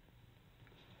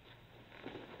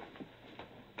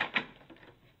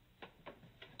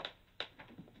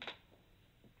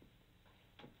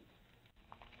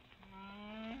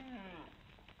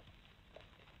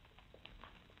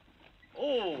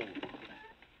 Oh!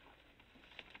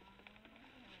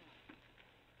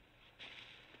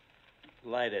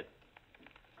 Light it.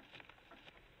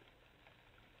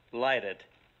 Light it.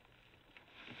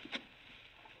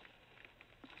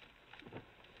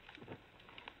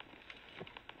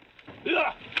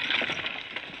 Ugh!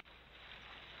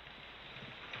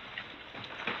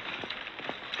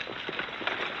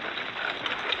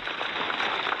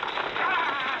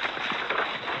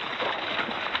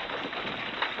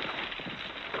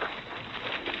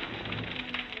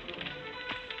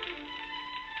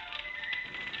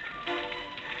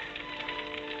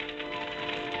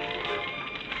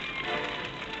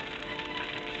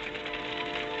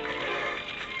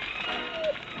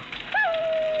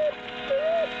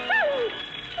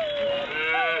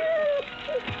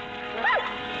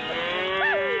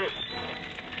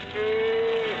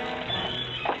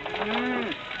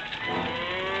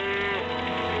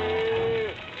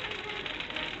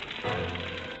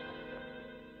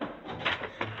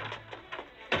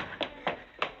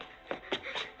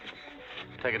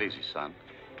 Take it easy, son.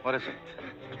 What is it?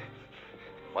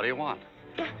 What do you want?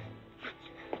 Dad.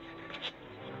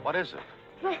 What is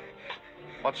it?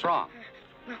 What's wrong?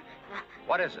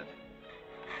 What is it?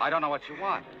 I don't know what you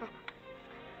want.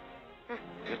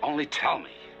 You only tell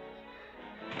me.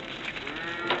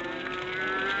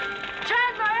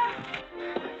 Chandler!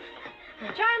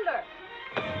 Chandler!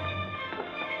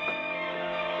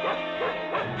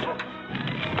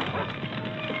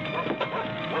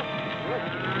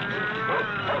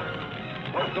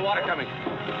 The water coming.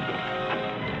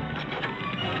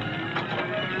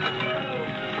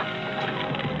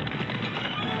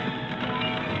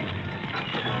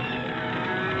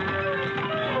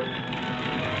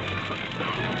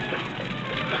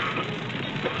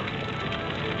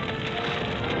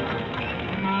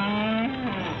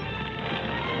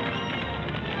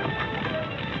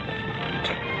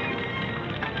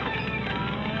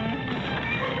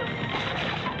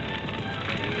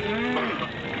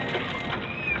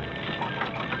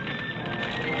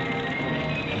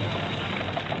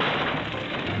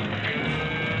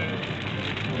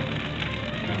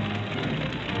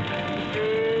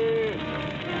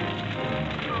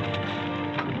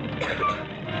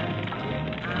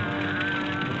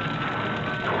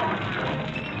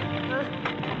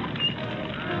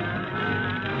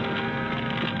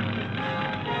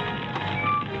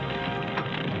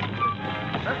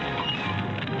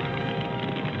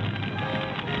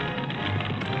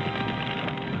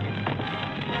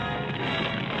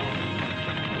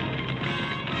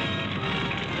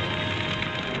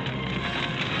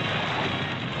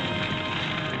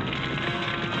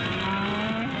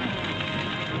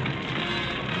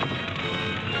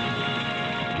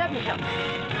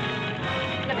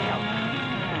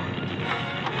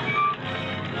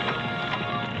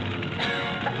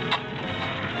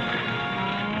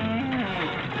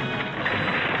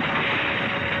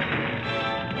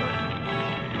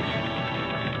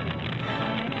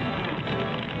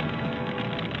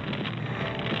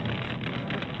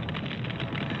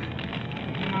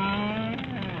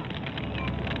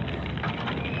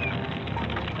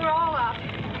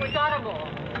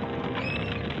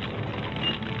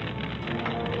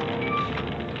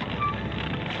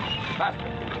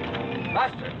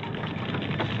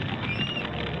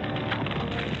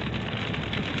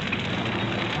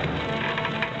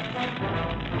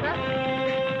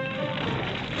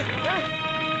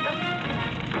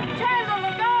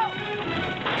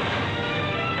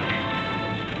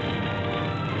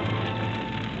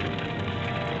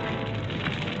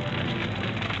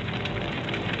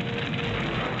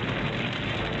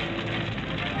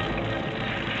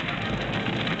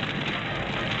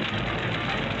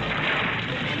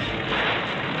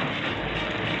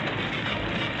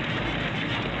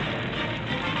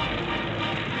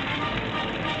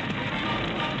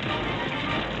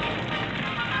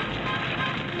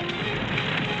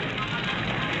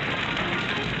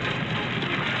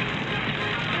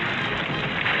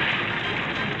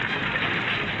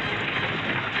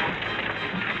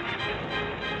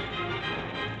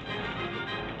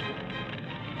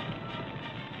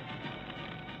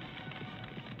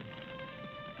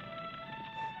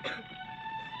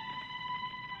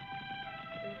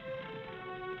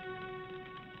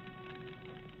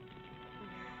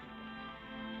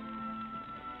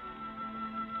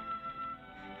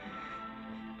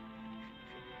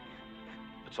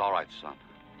 It's all right, son.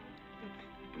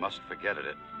 You mustn't forget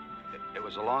it. It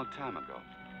was a long time ago.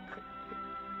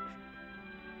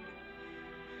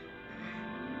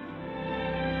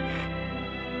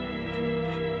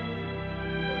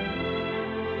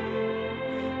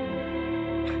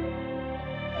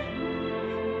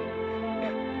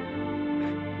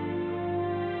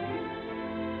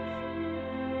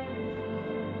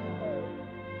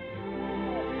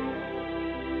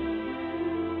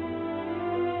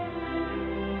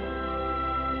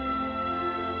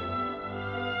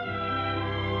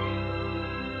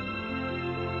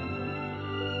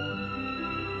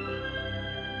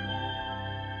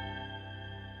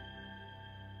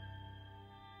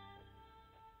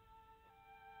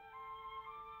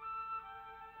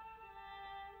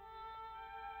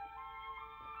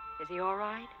 Is he all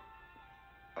right?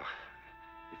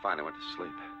 He finally went to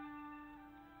sleep.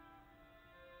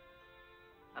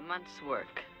 A month's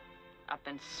work. Up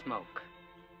in smoke.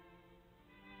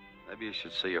 Maybe you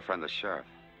should see your friend the sheriff.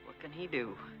 What can he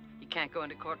do? You can't go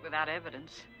into court without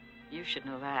evidence. You should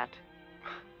know that.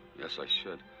 Yes, I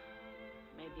should.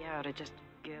 Maybe I ought to just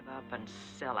give up and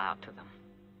sell out to them.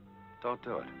 Don't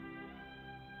do it.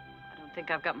 I don't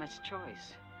think I've got much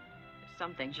choice. There's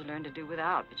some things you learn to do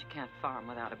without, but you can't farm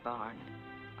without a barn.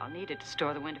 I'll need it to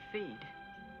store the winter feed.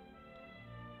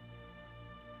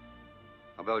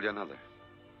 I'll build you another.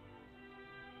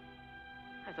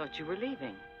 I thought you were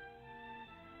leaving.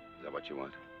 Is that what you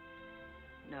want?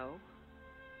 No.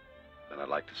 Then I'd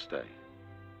like to stay.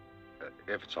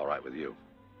 If it's all right with you.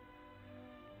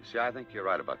 You see, I think you're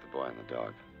right about the boy and the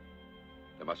dog.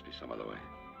 There must be some other way.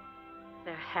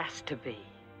 There has to be.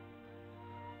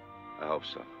 I hope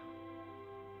so.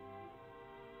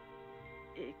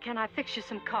 Can I fix you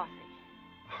some coffee?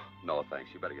 No,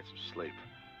 thanks. You better get some sleep.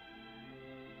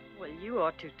 Well, you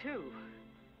ought to, too.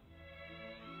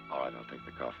 All right, I'll take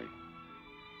the coffee.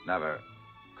 Never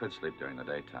could sleep during the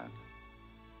daytime.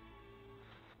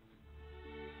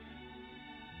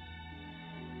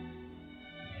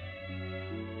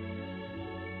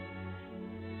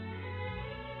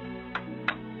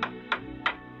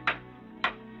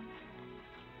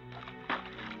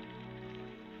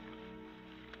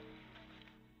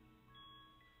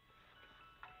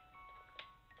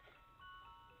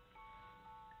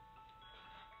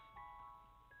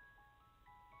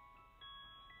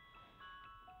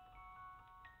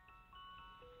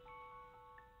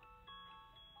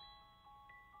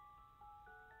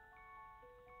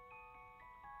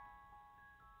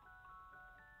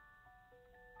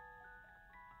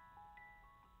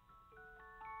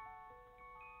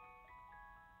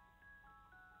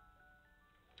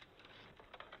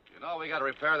 No, we got to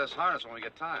repair this harness when we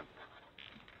get time.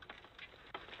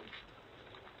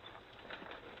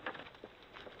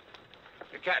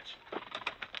 Here, catch.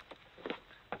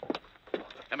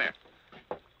 Come here.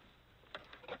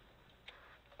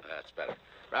 That's better.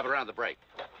 Wrap it around the brake.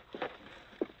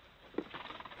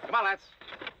 Come on, Lance.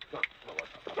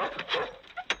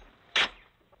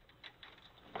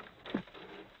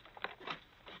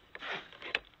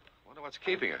 Wonder what's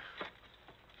keeping her.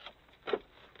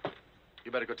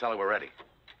 You better go tell her we're ready.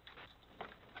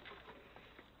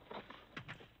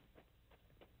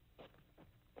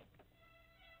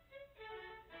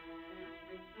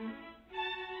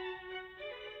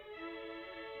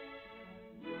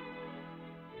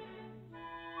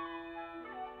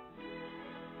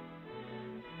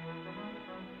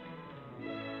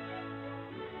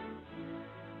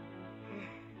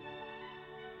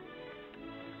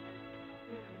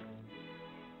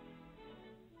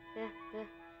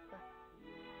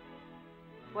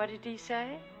 What did he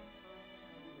say?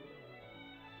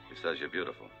 He says you're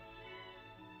beautiful.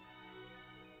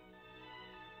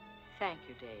 Thank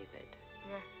you, David.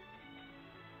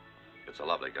 It's a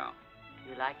lovely gown.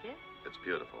 You like it? It's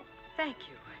beautiful. Thank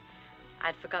you.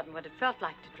 I'd forgotten what it felt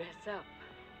like to dress up.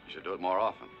 You should do it more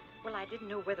often. Well, I didn't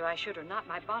know whether I should or not.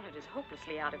 My bonnet is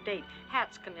hopelessly out of date.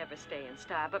 Hats can never stay in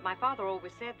style, but my father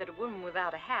always said that a woman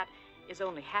without a hat is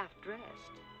only half dressed.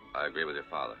 I agree with your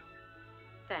father.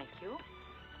 Thank you.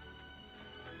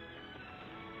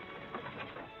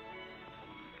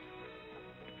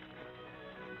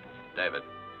 David,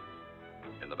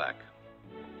 in the back.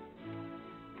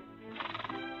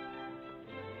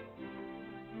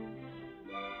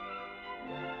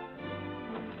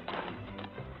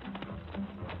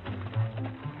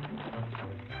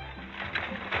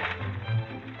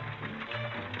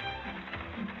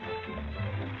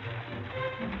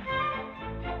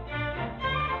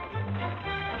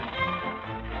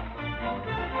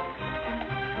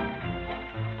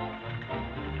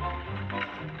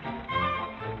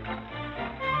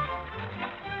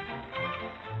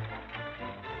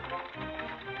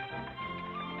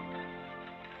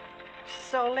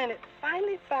 So Lynette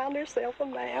finally found herself a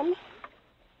man.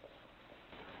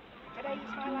 Today's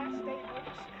my last day,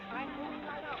 folks. I'm moving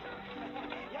right out.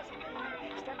 Yes,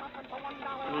 step up and for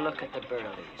 $1. Look at the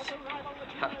burleys.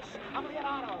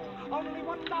 Only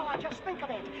 $1. Just think of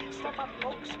it. Step up,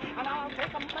 folks, and I'll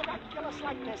take a miraculous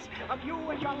likeness of you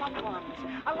and your loved ones.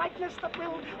 A likeness that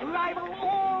will rival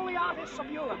all the artists of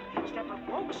Europe. Step up,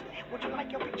 folks. Would you like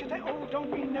your picture? Oh,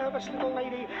 don't be nervous, little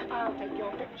lady. I'll take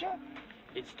your picture.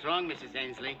 It's strong, Mrs.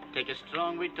 Ainsley. Take a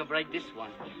strong wind to break this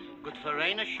one. Good for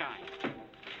rain or shine.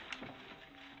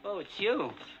 Oh, it's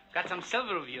you. Got some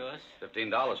silver of yours.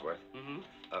 $15 worth. Mm-hmm.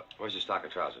 Where's your stock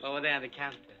of trousers? Over there on the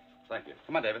counter. Thank you.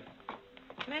 Come on, David.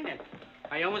 Minute.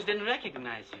 I almost didn't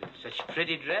recognize you. Such a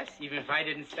pretty dress, even if I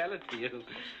didn't sell it to you.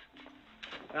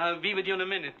 I'll be with you in a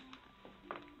minute.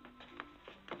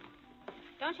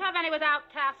 Don't you have any without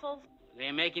tassels?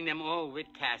 They're making them all with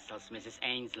tassels, Mrs.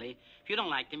 Ainsley. If you don't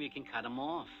like them, you can cut them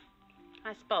off.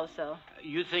 I suppose so.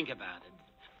 You think about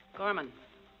it. Gorman.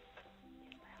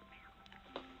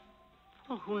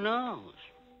 Oh, who knows?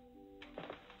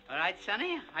 All right,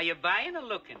 Sonny. Are you buying or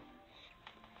looking?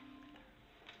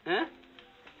 Huh?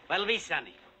 What'll be,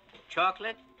 Sonny?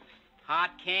 Chocolate?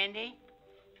 Hot candy?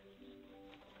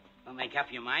 Well, make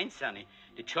up your mind, Sonny.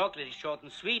 The chocolate is short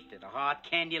and sweet. The hard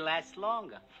candy lasts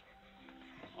longer.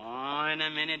 Oh, in a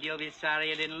minute you'll be sorry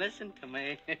you didn't listen to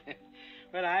me.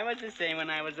 Well, I was the same when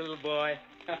I was a little boy.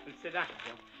 Sit down,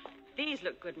 Joe. These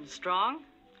look good and strong.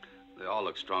 They all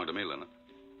look strong to me, Lynette.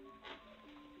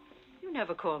 You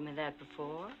never called me that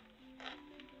before.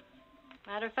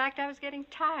 Matter of fact, I was getting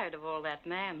tired of all that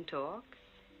ma'am talk.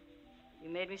 You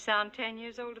made me sound 10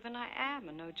 years older than I am,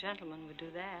 and no gentleman would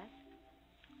do that.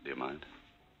 Do you mind?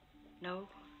 No.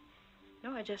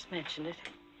 No, I just mentioned it.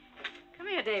 Come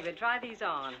here, David. Try these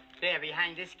on. There,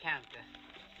 behind this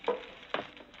counter.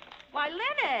 Why,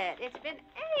 Lynette, it's been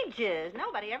ages.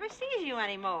 Nobody ever sees you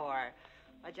anymore.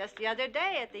 Well, just the other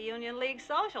day at the Union League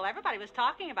social, everybody was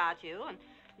talking about you, and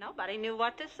nobody knew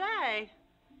what to say.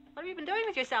 What have you been doing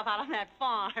with yourself out on that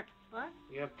farm? What?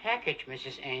 Your package,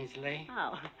 Mrs. Ainsley.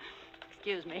 Oh,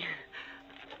 excuse me.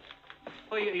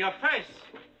 Oh, your purse.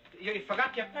 You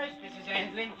forgot your purse, Mrs.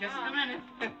 Ainsley. Just a minute.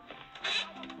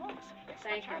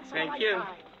 Thank you. Thank you.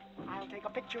 I'll take a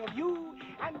picture of you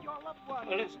and your loved ones.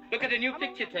 Well, look at the new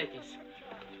picture takers.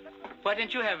 Why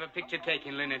didn't you have a picture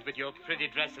taken, Lynette, with your pretty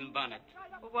dress and bonnet?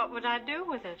 Well, what would I do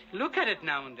with it? Look at it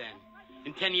now and then.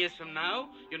 In 10 years from now,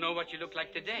 you know what you look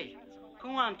like today. Go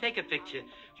on, take a picture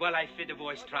while I fit the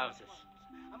boy's trousers.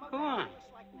 Go on.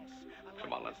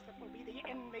 Come on, let's.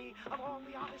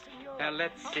 Now,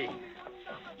 let's see.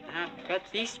 Now, cut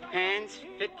these pants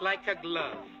fit like a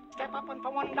glove. Step up and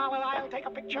for $1 I'll take a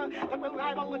picture that will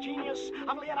rival the genius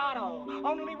of Leonardo.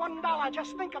 Only $1,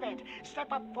 just think of it.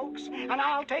 Step up, folks, and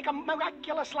I'll take a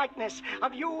miraculous likeness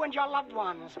of you and your loved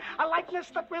ones. A likeness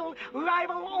that will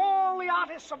rival all the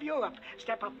artists of Europe.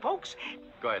 Step up, folks.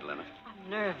 Go ahead, Lynette. I'm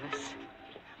nervous.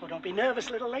 Oh, don't be nervous,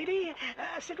 little lady.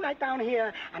 Sit right down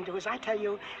here and do as I tell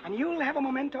you, and you'll have a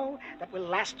memento that will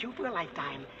last you for a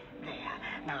lifetime.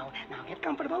 There. Now get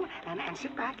comfortable and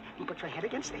sit back and put your head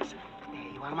against this.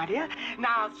 There you are, my dear.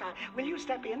 Now, sir, will you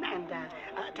step in and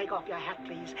take off your hat,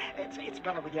 please? It's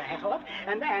better with your hat off.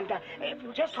 And if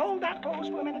you just hold that pose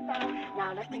for a minute now.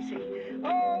 Now, let me see.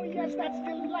 Oh, yes, that's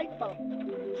delightful.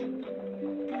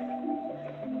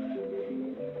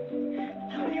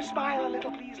 Will you smile a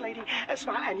little, please, lady?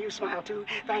 Smile, and you smile, too.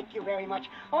 Thank you very much.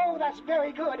 Oh, that's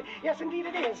very good. Yes, indeed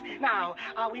it is. Now,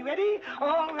 are we ready?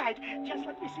 All right. Just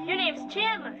let me see. Your name's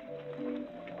Chandler.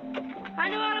 I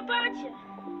know all about you.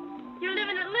 You're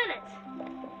living at Linnet's.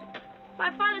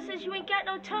 My father says you ain't got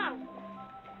no tongue.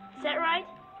 Is that right?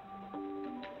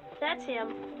 That's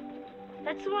him.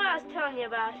 That's the one I was telling you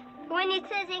about. When he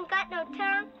says he ain't got no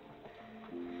tongue?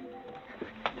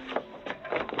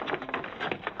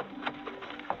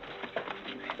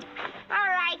 All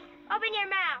right, open your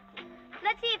mouth.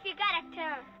 Let's see if you got a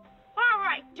tongue. All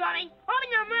right, Johnny, open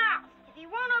your mouth. If he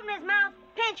won't open his mouth,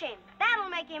 pinch him. That'll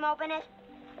make him open it.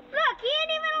 Look, he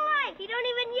ain't even alive. He don't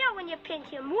even yell when you pinch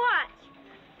him. Watch.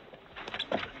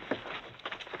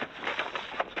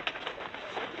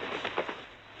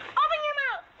 Open your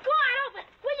mouth. Go on, open.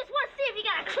 We just want to see if you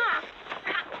got a tongue.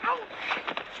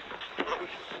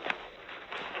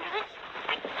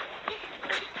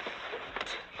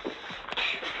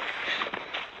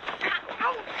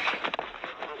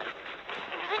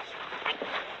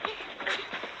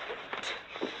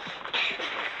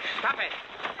 Stop it.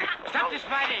 Stop this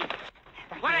fighting.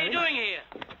 What are you doing here?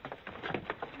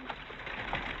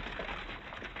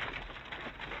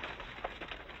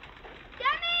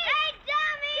 Dummy! Hey,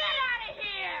 dummy! Get out of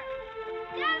here!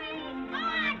 Dummy! Go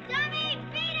on, dummy!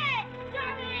 Beat it!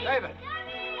 Dummy! David!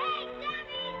 Dummy! Hey,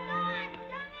 dummy! Go on,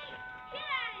 dummy! Get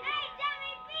out of here! Hey,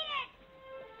 dummy! Beat it!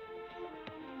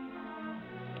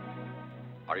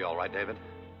 Are you all right, David?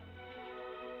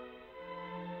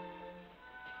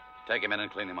 Take him in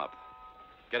and clean him up.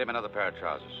 Get him another pair of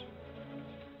trousers.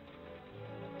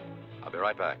 I'll be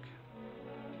right back.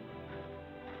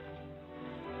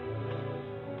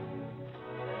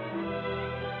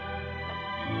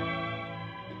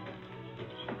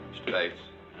 Mr. Bates.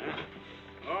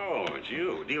 Oh, it's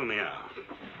you. Deal me out.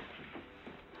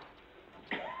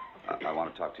 I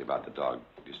want to talk to you about the dog.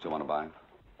 Do you still want to buy him?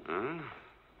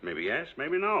 Maybe yes,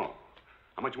 maybe no.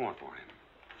 How much you want for him?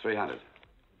 300.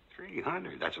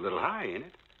 300? That's a little high, ain't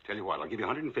it? Tell you what, I'll give you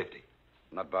 150.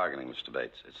 I'm not bargaining, Mr.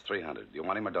 Bates. It's 300. Do you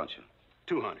want him or don't you?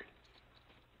 200.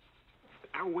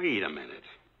 Now, wait a minute.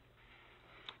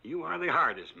 You are the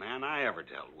hardest man I ever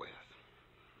dealt with.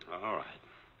 All right.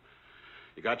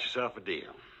 You got yourself a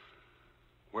deal.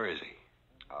 Where is he?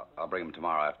 I'll bring him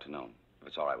tomorrow afternoon, if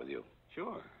it's all right with you.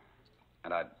 Sure.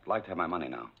 And I'd like to have my money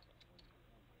now.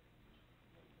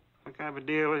 What kind of a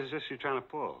deal is this you're trying to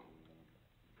pull?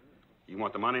 You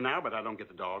want the money now, but I don't get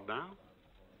the dog now?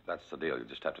 That's the deal. You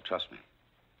just have to trust me.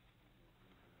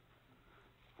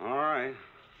 All right.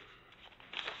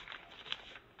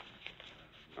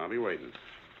 I'll be waiting.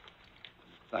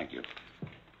 Thank you.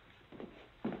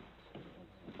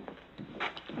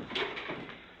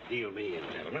 Deal me in,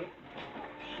 gentlemen.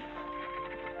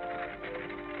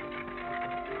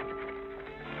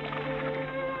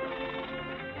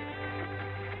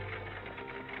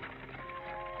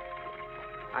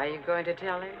 Are you going to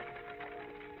tell him?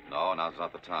 No, now's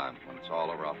not the time. When it's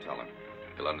all over, I'll tell him.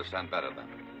 He'll understand better then.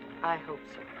 I hope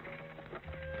so.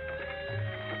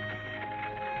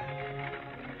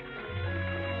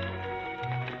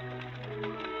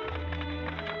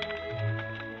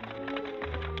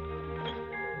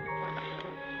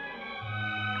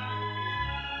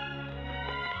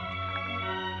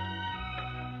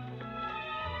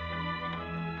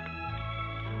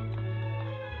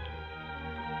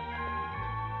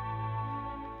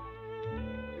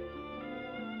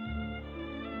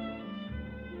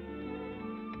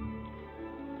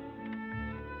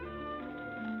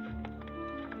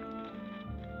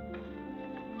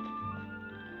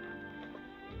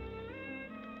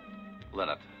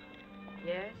 Leonard,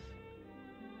 Yes?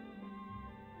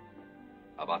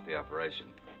 about the operation.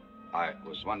 I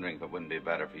was wondering if it wouldn't be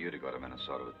better for you to go to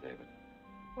Minnesota with David.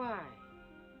 Why?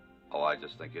 Oh, I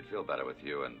just think you'd feel better with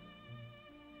you, and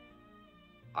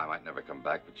I might never come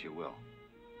back, but you will.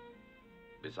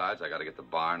 Besides, I got to get the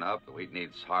barn up. The wheat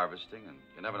needs harvesting, and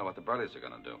you never know what the Burleys are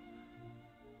going to do.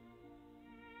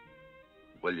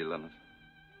 Will you, Leonard?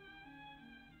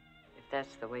 If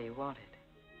that's the way you want it.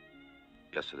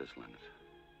 Yes, it is, Leonard.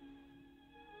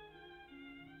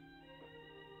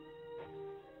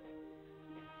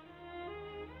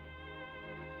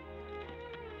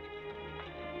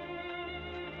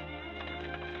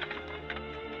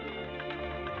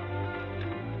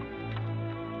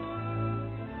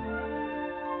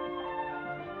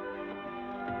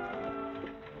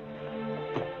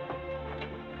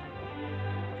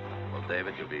 Well,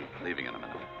 David, you'll be leaving in a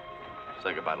minute.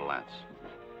 Say goodbye to Lance.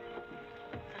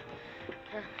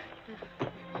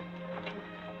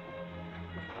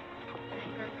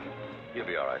 You'll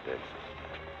be all right, Dave.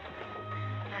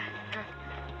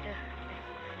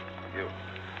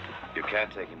 You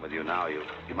can't take him with you now. You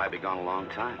might be gone a long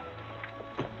time.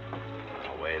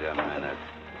 Oh, wait a minute.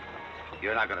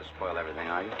 You're not going to spoil everything,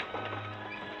 are you?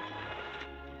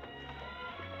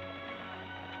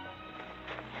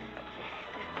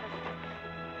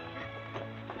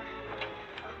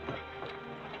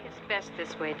 It's best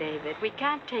this way, David. We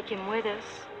can't take him with us.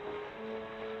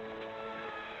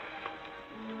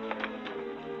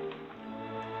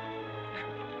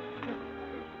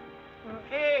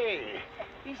 Hey,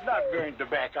 he's not going to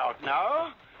back out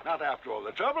now. Not after all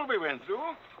the trouble we went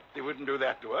through. They wouldn't do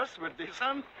that to us, would they,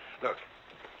 son? Look,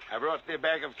 I brought thee a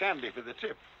bag of candy for the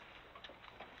trip.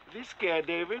 Are thee scared,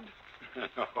 David?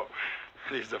 No,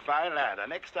 he's a fine lad. And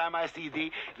next time I see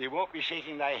thee, they won't be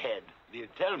shaking thy head. They'll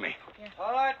tell me. Yeah.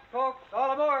 All right, folks,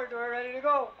 all aboard. We're ready to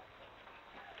go.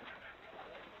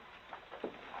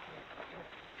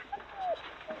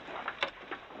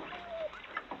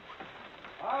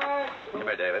 All right. Come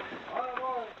here, David. All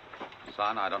aboard.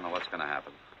 Son, I don't know what's going to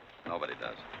happen. Nobody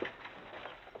does.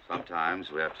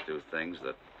 Sometimes we have to do things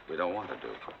that we don't want to do.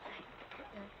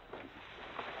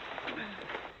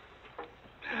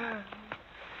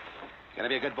 Gonna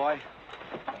be a good boy?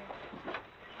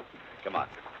 Come on.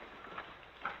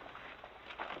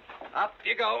 Up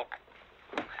you go.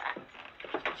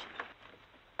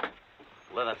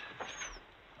 Leonard,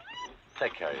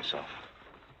 take care of yourself.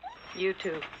 You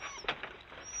too.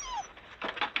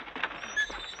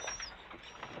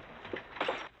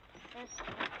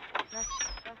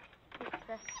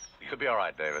 You'll be all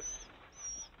right, David.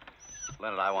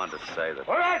 Leonard, I wanted to say that...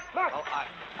 All right, look! Oh,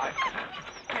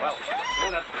 well,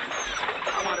 Leonard,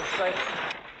 I wanted to say...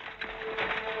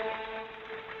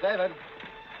 David,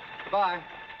 bye.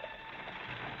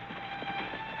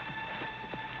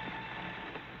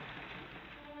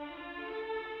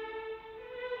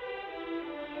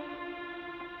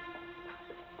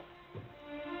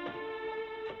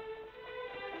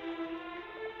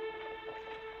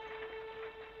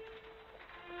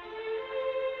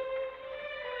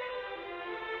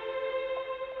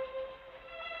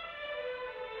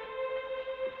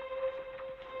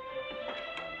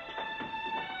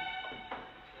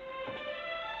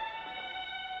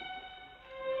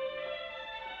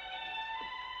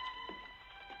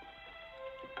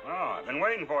 Oh, I've been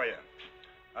waiting for you.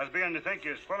 I was beginning to think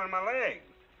you was pulling my leg.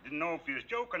 Didn't know if you was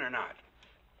joking or not.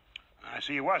 I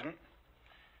see you wasn't.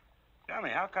 Tell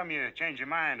me, how come you changed your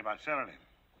mind about selling him?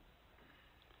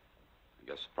 I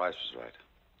guess the price was right.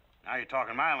 Now you're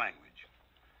talking my language.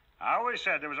 I always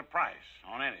said there was a price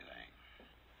on anything.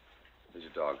 Here's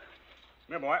your dog. Come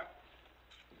here, boy.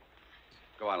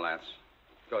 Go on, Lance.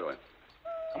 Go to him.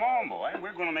 Come on, boy.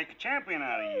 We're going to make a champion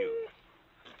out of you.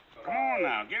 Come on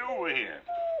now. Get over here.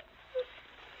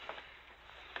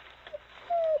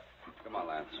 Come on,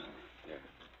 Lance. Here.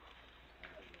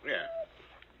 Yeah.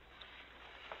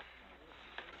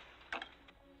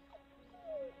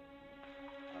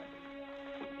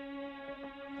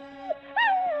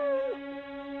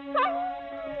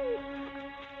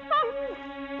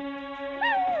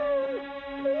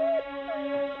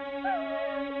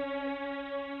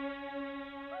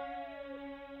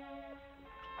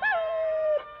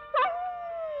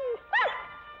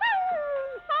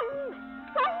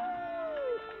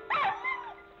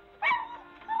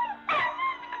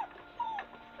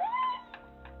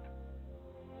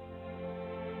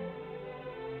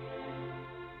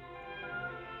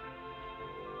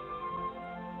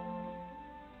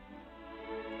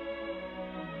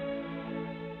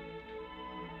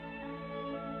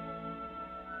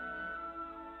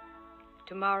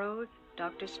 Tomorrow,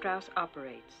 Dr. Strauss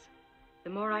operates. The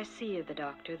more I see of the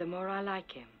doctor, the more I like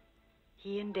him.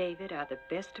 He and David are the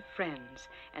best of friends,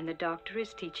 and the doctor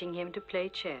is teaching him to play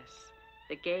chess.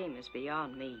 The game is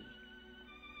beyond me.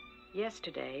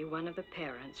 Yesterday, one of the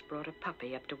parents brought a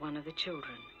puppy up to one of the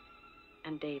children,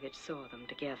 and David saw them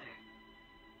together.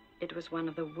 It was one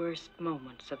of the worst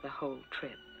moments of the whole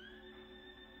trip.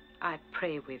 I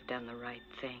pray we've done the right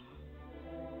thing.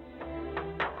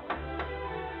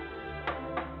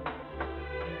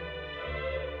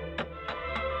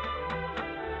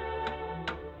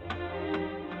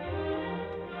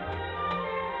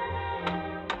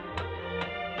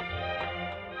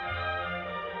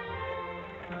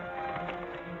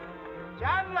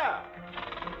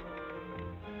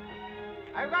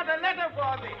 I've got a letter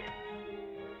for thee.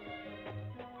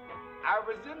 I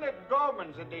was in at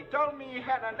Goldwyn's and they told me he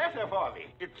had a letter for thee.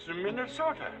 It's from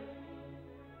Minnesota.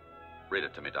 Read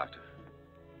it to me, Doctor.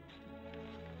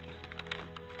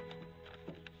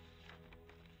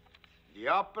 The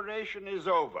operation is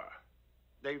over.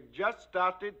 They've just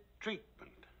started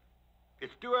treatment.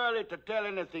 It's too early to tell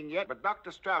anything yet, but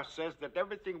Dr. Strauss says that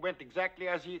everything went exactly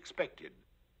as he expected.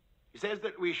 He says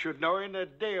that we should know in a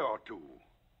day or two.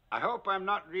 I hope I'm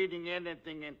not reading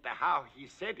anything into how he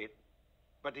said it,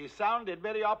 but he sounded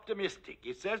very optimistic.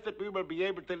 He says that we will be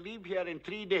able to leave here in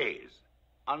 3 days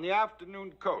on the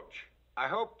afternoon coach. I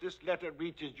hope this letter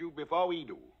reaches you before we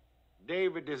do.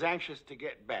 David is anxious to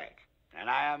get back, and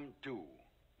I am too.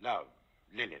 Love,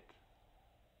 Lilith.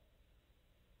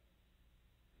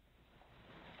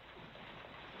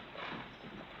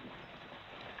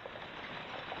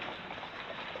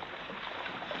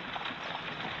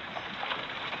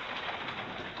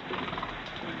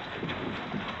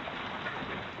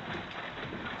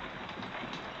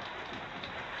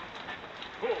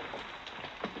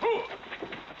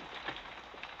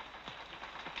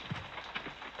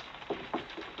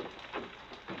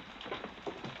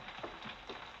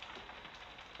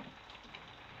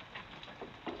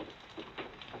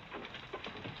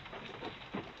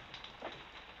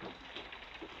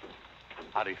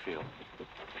 How do you feel?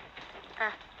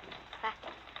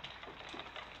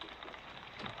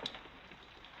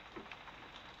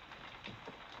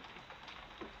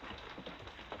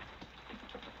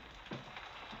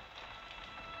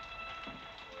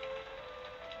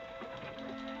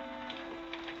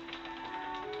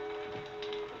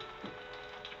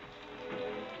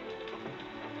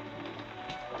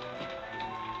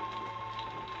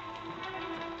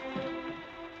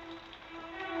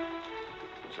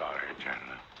 Sorry,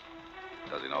 Chandler.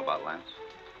 Does he know about Lance?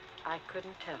 I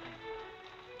couldn't tell him.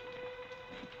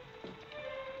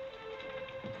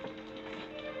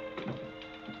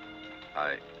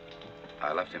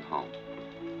 I left him home.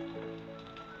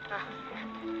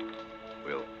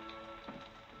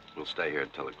 We'll stay here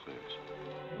until it clears.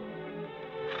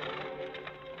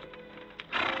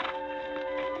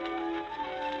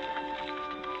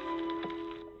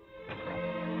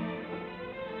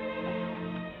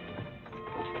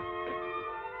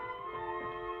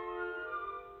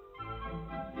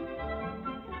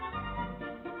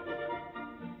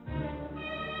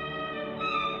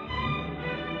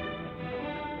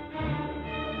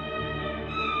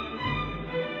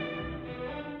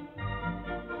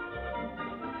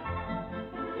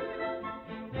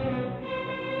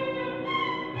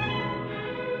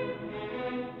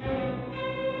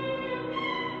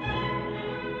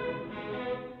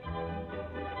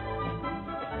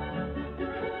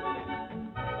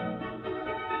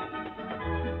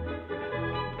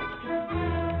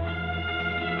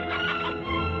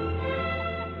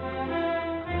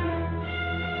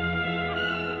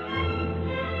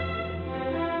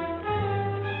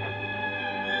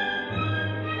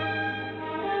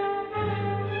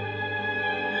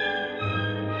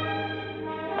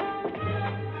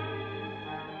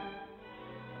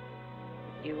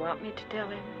 want me to tell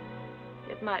him?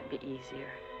 It might be easier.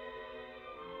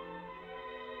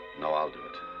 No, I'll do it.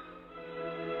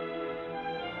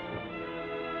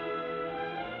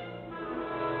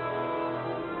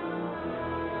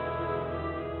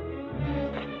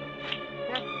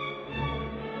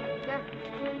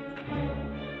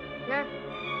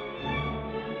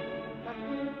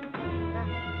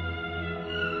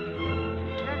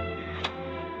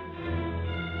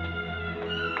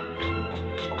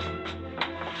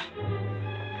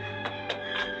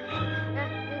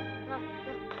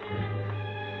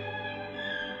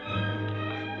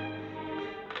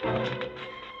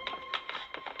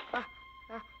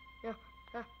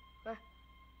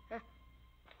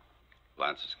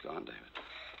 Lance is gone, David.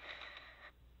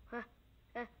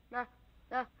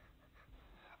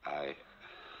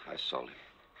 I sold him.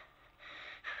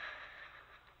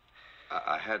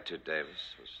 I had to, Davis.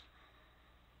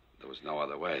 There was no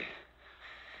other way.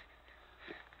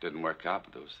 It didn't work out,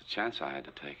 but there was the chance I had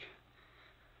to take.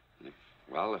 And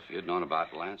if you'd known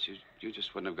about Lance, you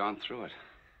just wouldn't have gone through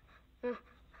it.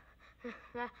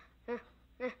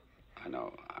 I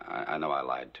know I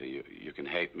lied to you. You can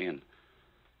hate me, and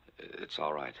it's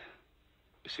all right.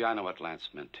 You see, I know what Lance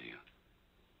meant to you.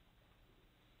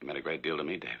 He meant a great deal to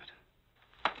me, David.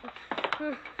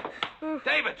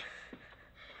 David!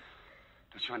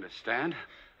 Don't you understand?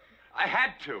 I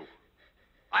had to.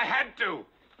 I had to.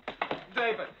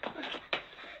 David.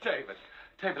 David,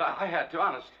 I had to,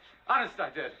 honest. Honest, I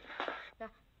did.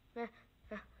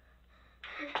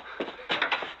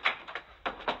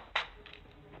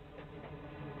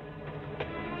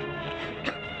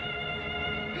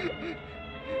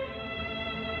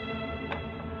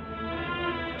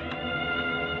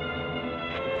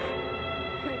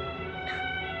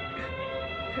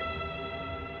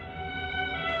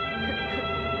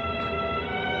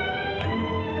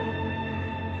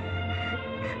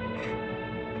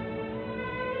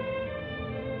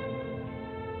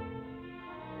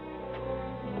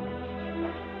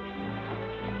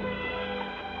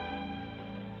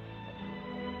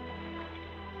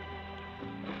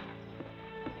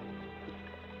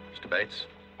 Bates.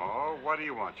 Oh, what do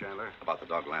you want, Chandler? About the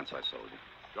dog Lance I sold you.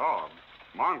 Dog?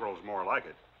 Mongrel's more like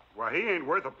it. Why, he ain't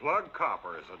worth a plug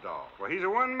copper as a dog. Well, he's a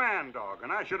one-man dog,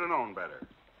 and I should have known better.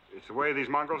 It's the way these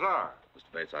mongrels are.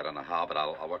 Mr. Bates, I don't know how, but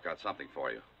I'll work out something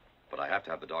for you. But I have to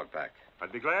have the dog back.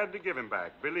 I'd be glad to give him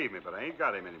back, believe me, but I ain't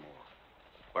got him anymore.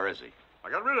 Where is he? I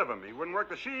got rid of him. He wouldn't work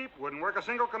the sheep, wouldn't work a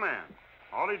single command.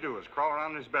 All he'd do is crawl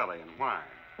around his belly and whine.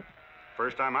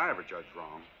 First time I ever judged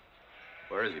wrong.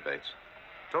 Where is he, Bates?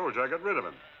 Told you I got rid of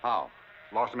him. How?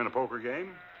 Lost him in a poker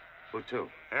game. Who to?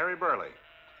 Harry Burley.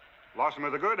 Lost him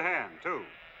with a good hand, too.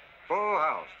 Full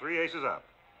house, 3 aces up.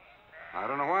 I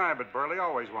don't know why, but Burley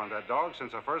always wanted that dog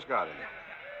since I first got him.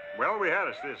 Well, we had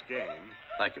us this game.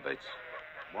 Thank you, Bates.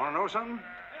 Want to know something?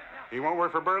 He won't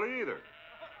work for Burley either.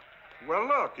 Well,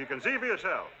 look, you can see for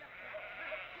yourself.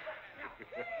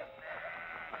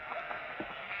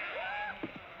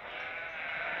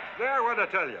 There, what'd I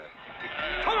tell you?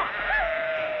 Come on!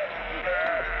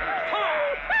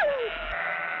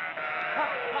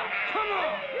 Come on! Come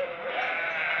on!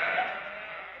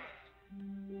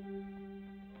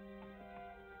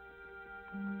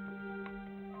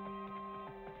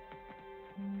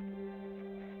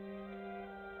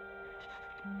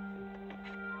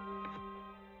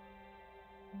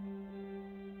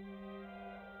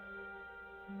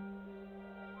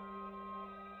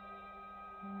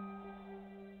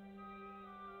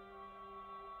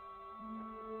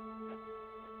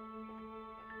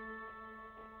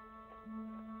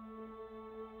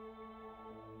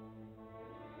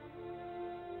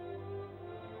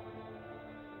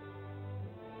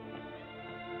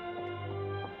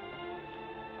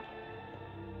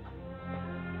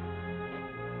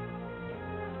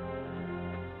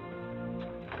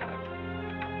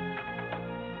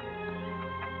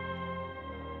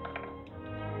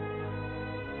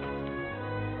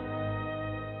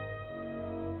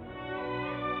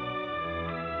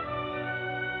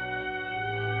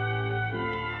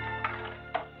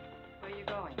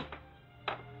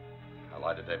 I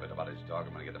lied to David about his dog.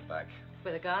 I'm going to get him back.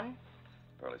 With a gun?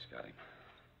 Burley's got him.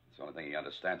 It's the only thing he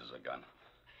understands is a gun.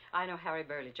 I know Harry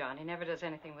Burley, John. He never does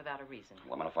anything without a reason.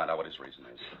 Well, I'm going to find out what his reason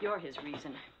is. You're his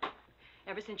reason.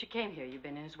 Ever since you came here, you've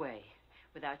been in his way.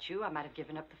 Without you, I might have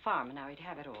given up the farm, and now he'd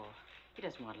have it all. He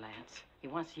doesn't want Lance. He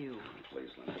wants you. Please,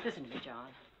 Linda. Listen to me, John.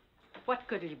 What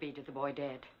good will you be to the boy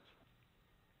dead?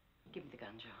 Give me the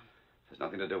gun, John. It has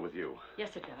nothing to do with you.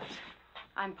 Yes, it does.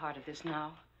 I'm part of this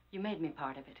now. You made me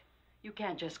part of it. You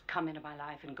can't just come into my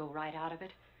life and go right out of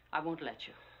it. I won't let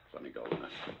you. Let me go, Linda.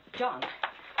 John,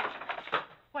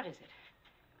 what is it?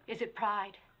 Is it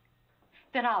pride?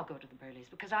 Then I'll go to the Burleys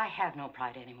because I have no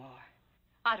pride anymore.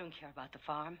 I don't care about the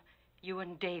farm. You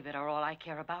and David are all I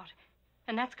care about.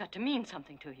 And that's got to mean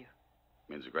something to you.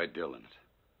 Means a great deal in it.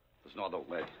 There's no other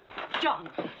way. John!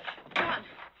 John!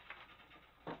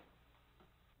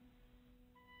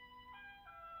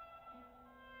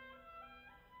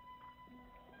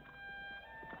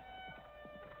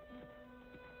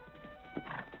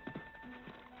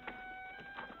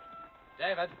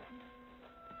 David.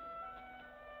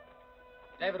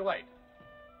 David, wait.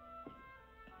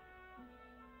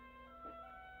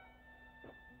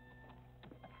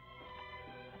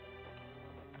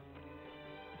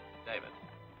 David.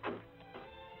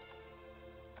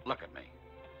 Look at me.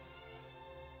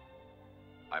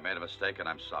 I made a mistake and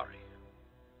I'm sorry.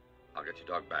 I'll get your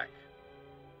dog back.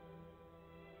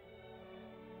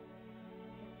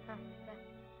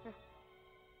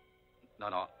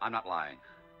 No, I'm not lying.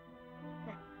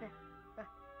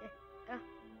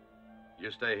 You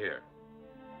stay here.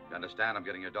 You understand? I'm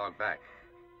getting your dog back.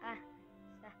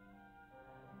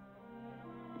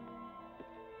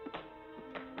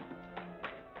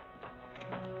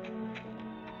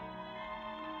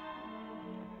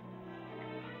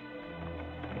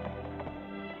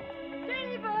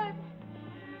 David!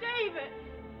 David!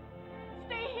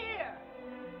 Stay here!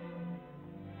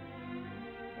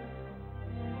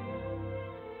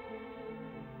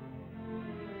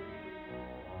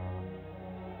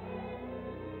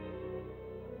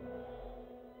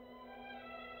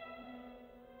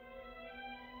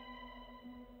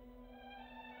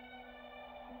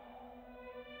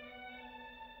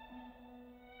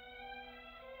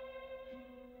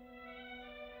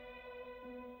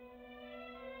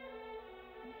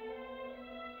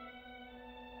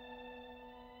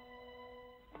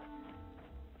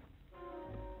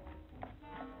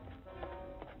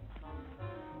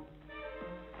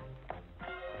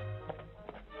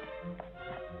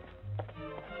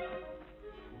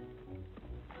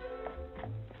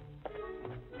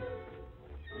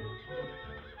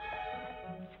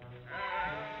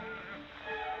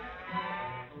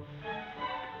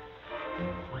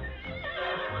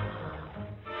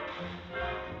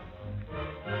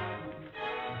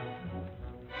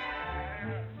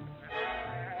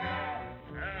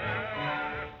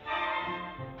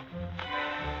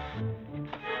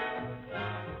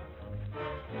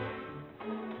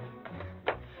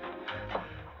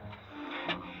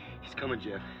 Coming,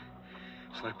 Jeff.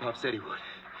 Just like Pop said he would.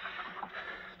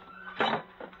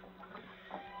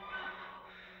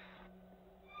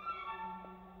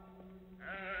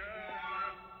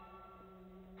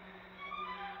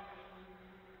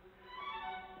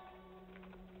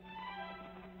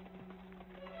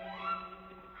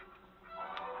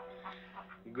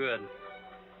 Good.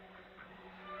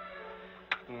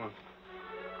 Come on.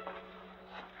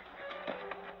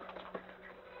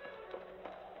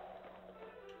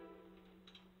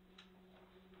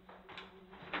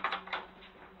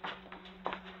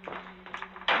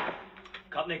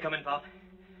 Company coming, Pop?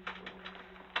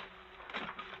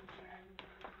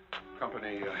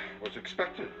 Company was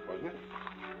expected, wasn't it?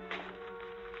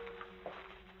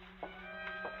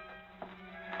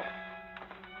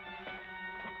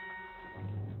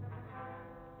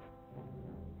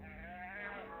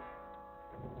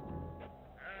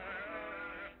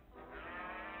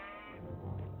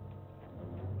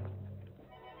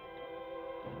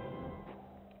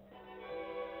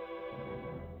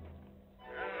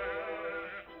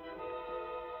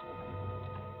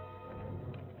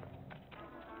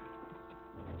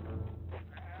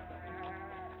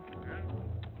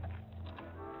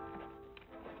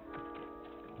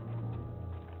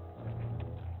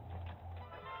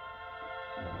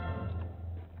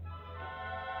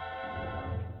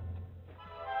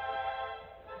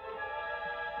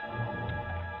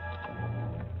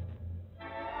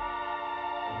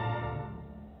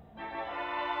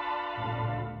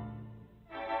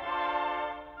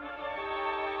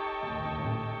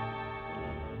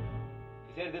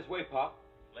 He's headed this way, Pop.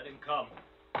 Let him come.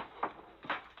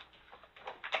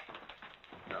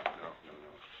 No,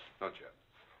 Jeff.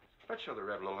 Let's show the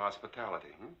Rev a little hospitality,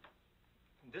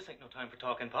 This ain't no time for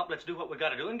talking, Pop. Let's do what we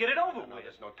gotta do and get it over No, with.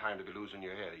 there's no time to be losing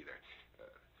your head either.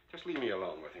 Just leave me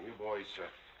alone with him. You boys,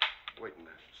 wait in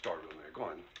the storeroom there. Go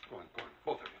on,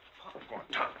 both of you. Go on,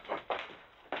 Tom, go on.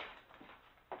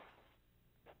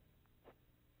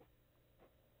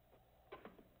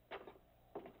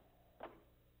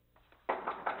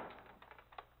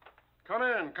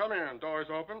 Come in. Door's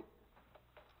open.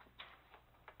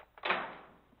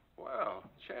 Well,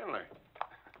 Chandler.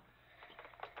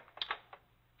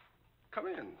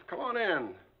 Come on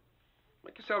in.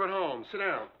 Make yourself at home. Sit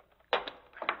down.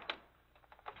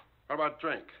 How about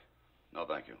drink? No,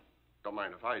 thank you. Don't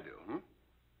mind if I do, hmm?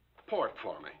 Pour it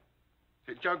for me.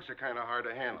 See, Jugs are kind of hard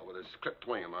to handle with this clipped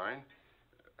wing of mine.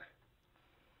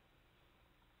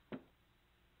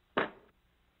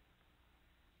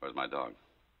 Where's my dog?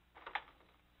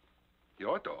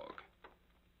 Your dog?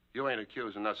 You ain't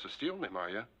accusing us of stealing him, are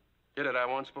you? You did that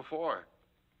once before.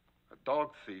 A dog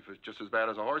thief is just as bad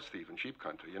as a horse thief in sheep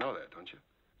country. You know that, don't you?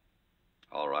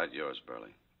 All right, yours,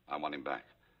 Burley. I want him back.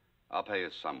 I'll pay you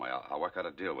some way. I'll work out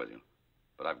a deal with you.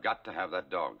 But I've got to have that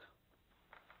dog.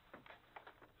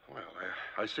 Well,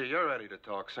 I see you're ready to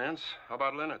talk sense. How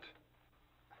about Lynette?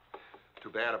 Too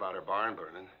bad about her barn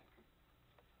burning.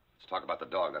 Let's talk about the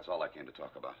dog. That's all I came to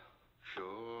talk about.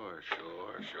 Sure.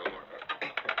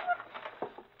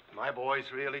 My boys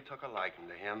really took a liking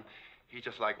to him. He's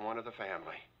just like one of the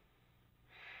family.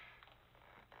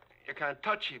 You're kind of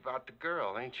touchy about the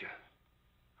girl, ain't you?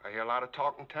 I hear a lot of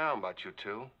talk in town about you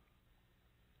two.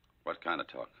 What kind of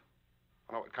talk?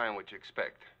 Well, what kind would you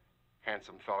expect?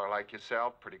 Handsome fella like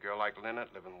yourself, pretty girl like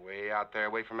Lynette, living way out there,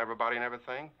 away from everybody and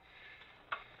everything.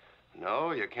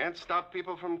 No, you can't stop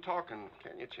people from talking,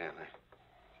 can you, Chandler?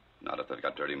 Not if they've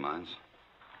got dirty minds.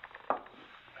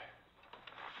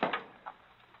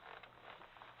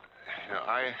 You know,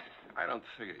 I don't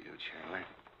figure you, Chandler.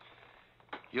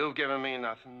 You've given me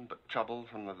nothing but trouble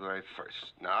from the very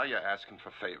first. Now you're asking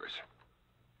for favors.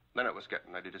 Lynette was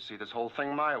getting ready to see this whole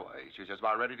thing my way. She was just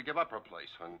about ready to give up her place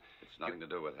when... It's nothing to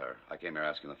do with her. I came here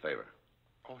asking a favor.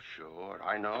 Oh, sure.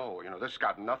 I know. You know, this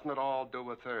got nothing at all to do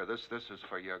with her. This is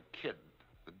for your kid,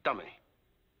 the dummy.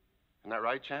 Isn't that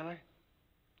right, Chandler?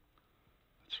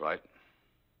 That's right.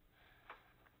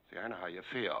 See, I know how you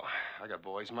feel. I got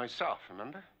boys myself,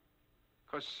 remember?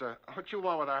 Of course, what you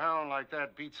want with a hound like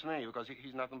that beats me, because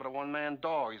he's nothing but a one-man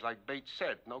dog. He's like Bates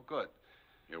said, no good.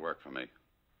 You work for me.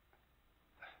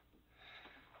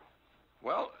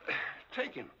 Well,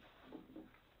 take him.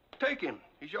 Take him.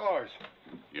 He's yours.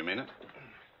 You mean it?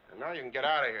 And now you can get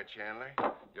out of here, Chandler.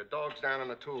 Your dog's down in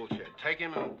the tool shed. Take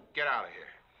him and get out of here.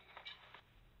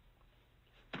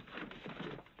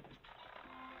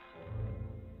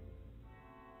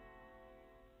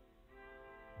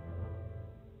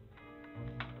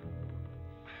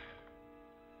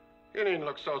 You needn't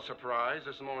look so surprised.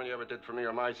 This is more than you ever did for me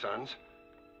or my sons.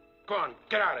 Go on,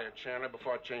 get out of here, Chandler,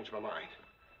 before I change my mind.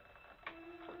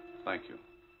 Thank you.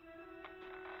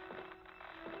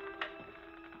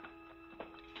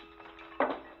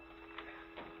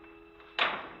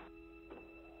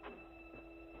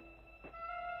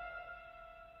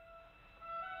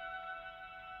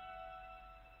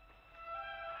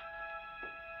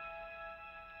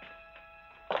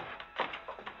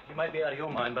 You might be out of your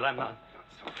mind, but I'm not. Not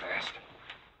so fast.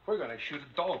 We're going to shoot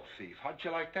a dog thief. How'd you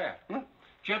like that? Hmm?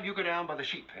 Jeb, you go down by the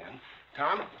sheep pen.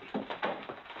 Tom,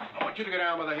 I want you to go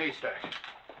down by the haystack.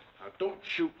 Now, don't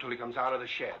shoot till he comes out of the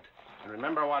shed. And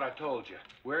remember what I told you.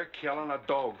 We're killing a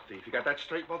dog thief. You got that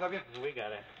straight, both of you? We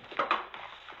got it.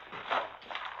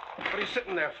 What are you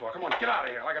sitting there for? Come on, get out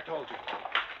of here, like I told you.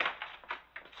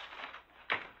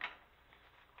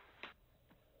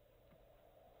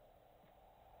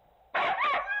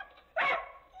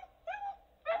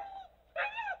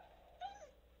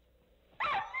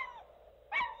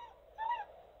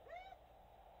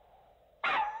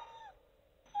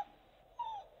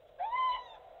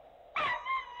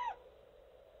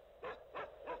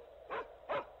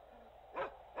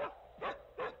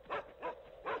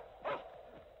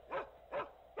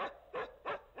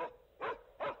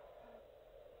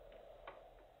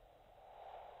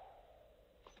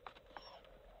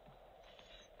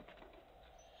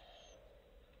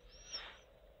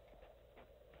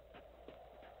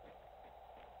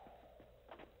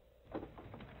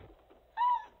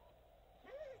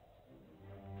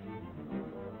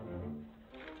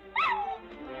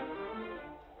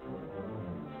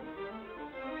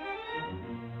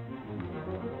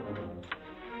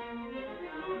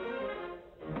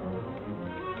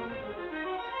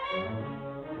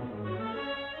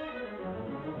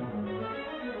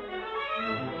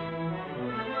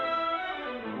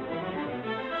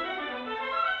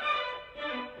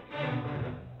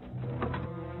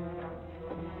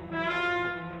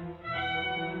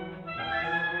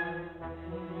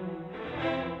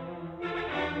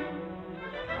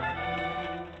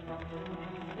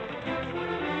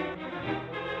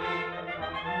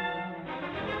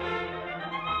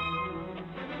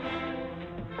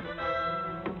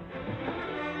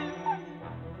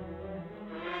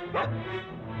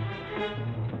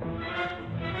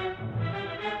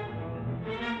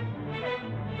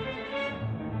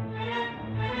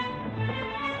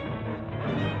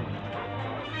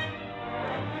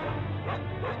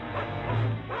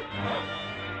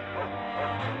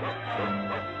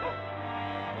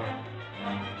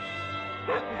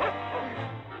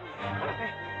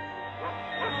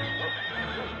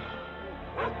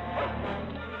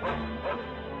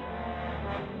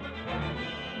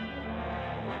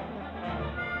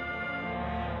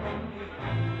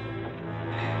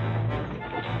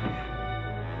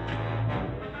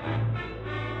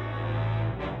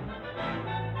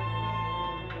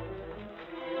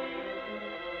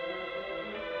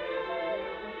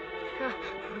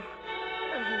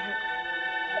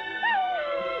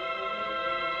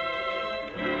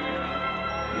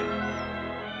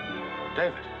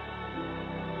 David.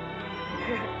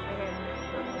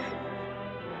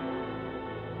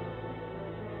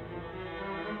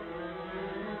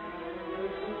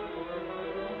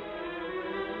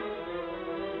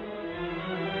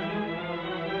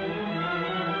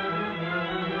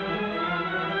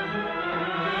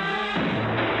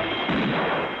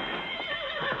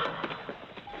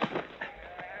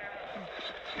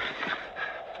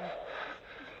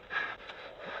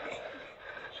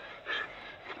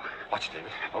 Watch it,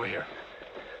 David. Over here.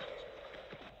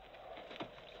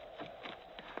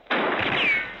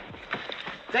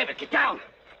 David, get down!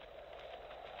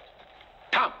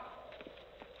 Tom!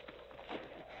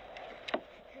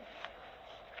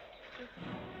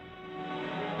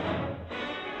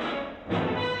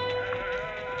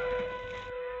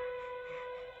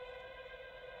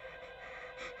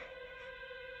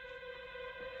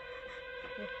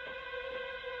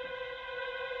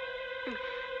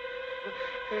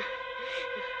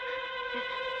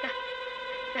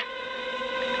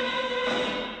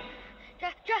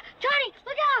 Johnny,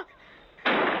 look out!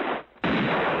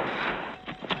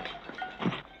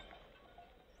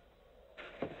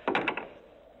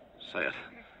 Say it.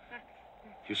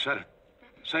 You said it.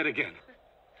 Say it again.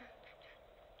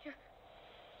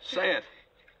 Say it.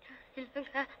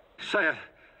 Say it.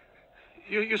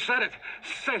 You said it.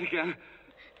 Say it again.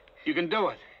 You can do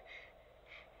it.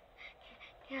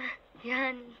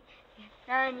 Johnny.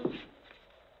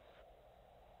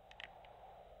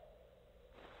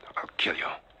 I'll kill you.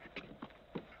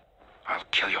 I'll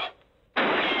kill you.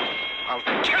 I'll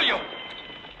kill you!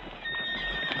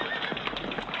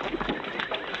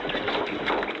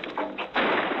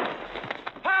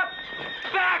 Pop!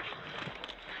 Back!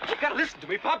 You gotta listen to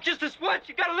me, Pop, just this once.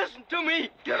 You gotta listen to me.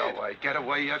 Get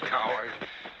away, you coward.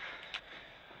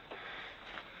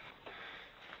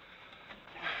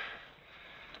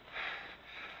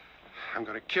 I'm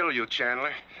gonna kill you,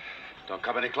 Chandler. Don't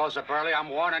come any closer, Burley. I'm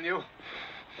warning you.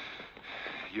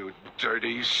 You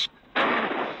dirty... Stop!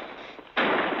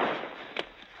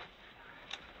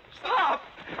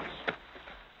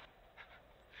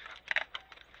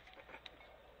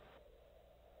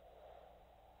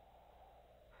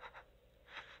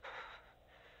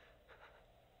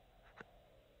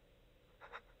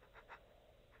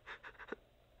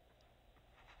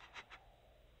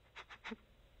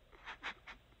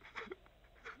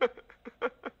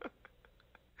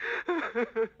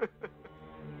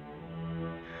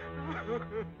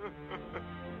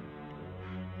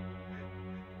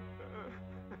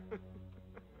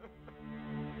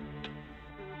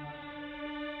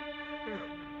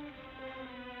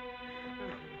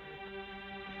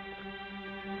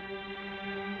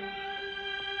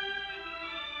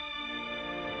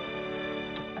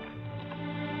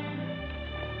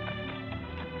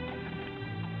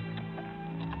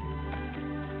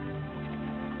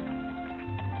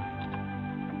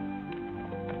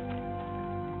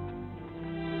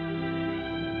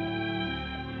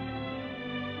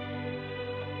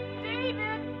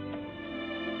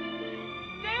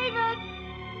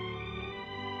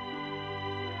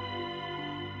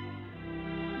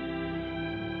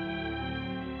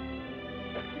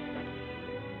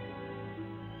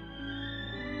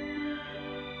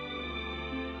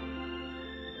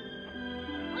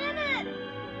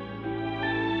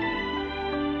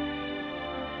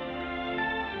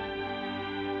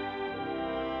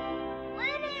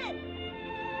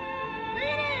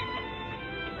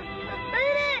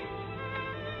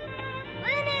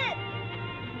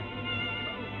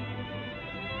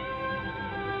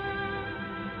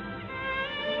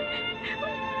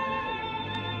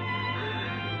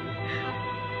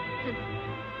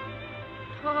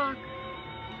 Talk.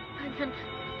 I can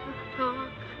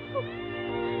talk.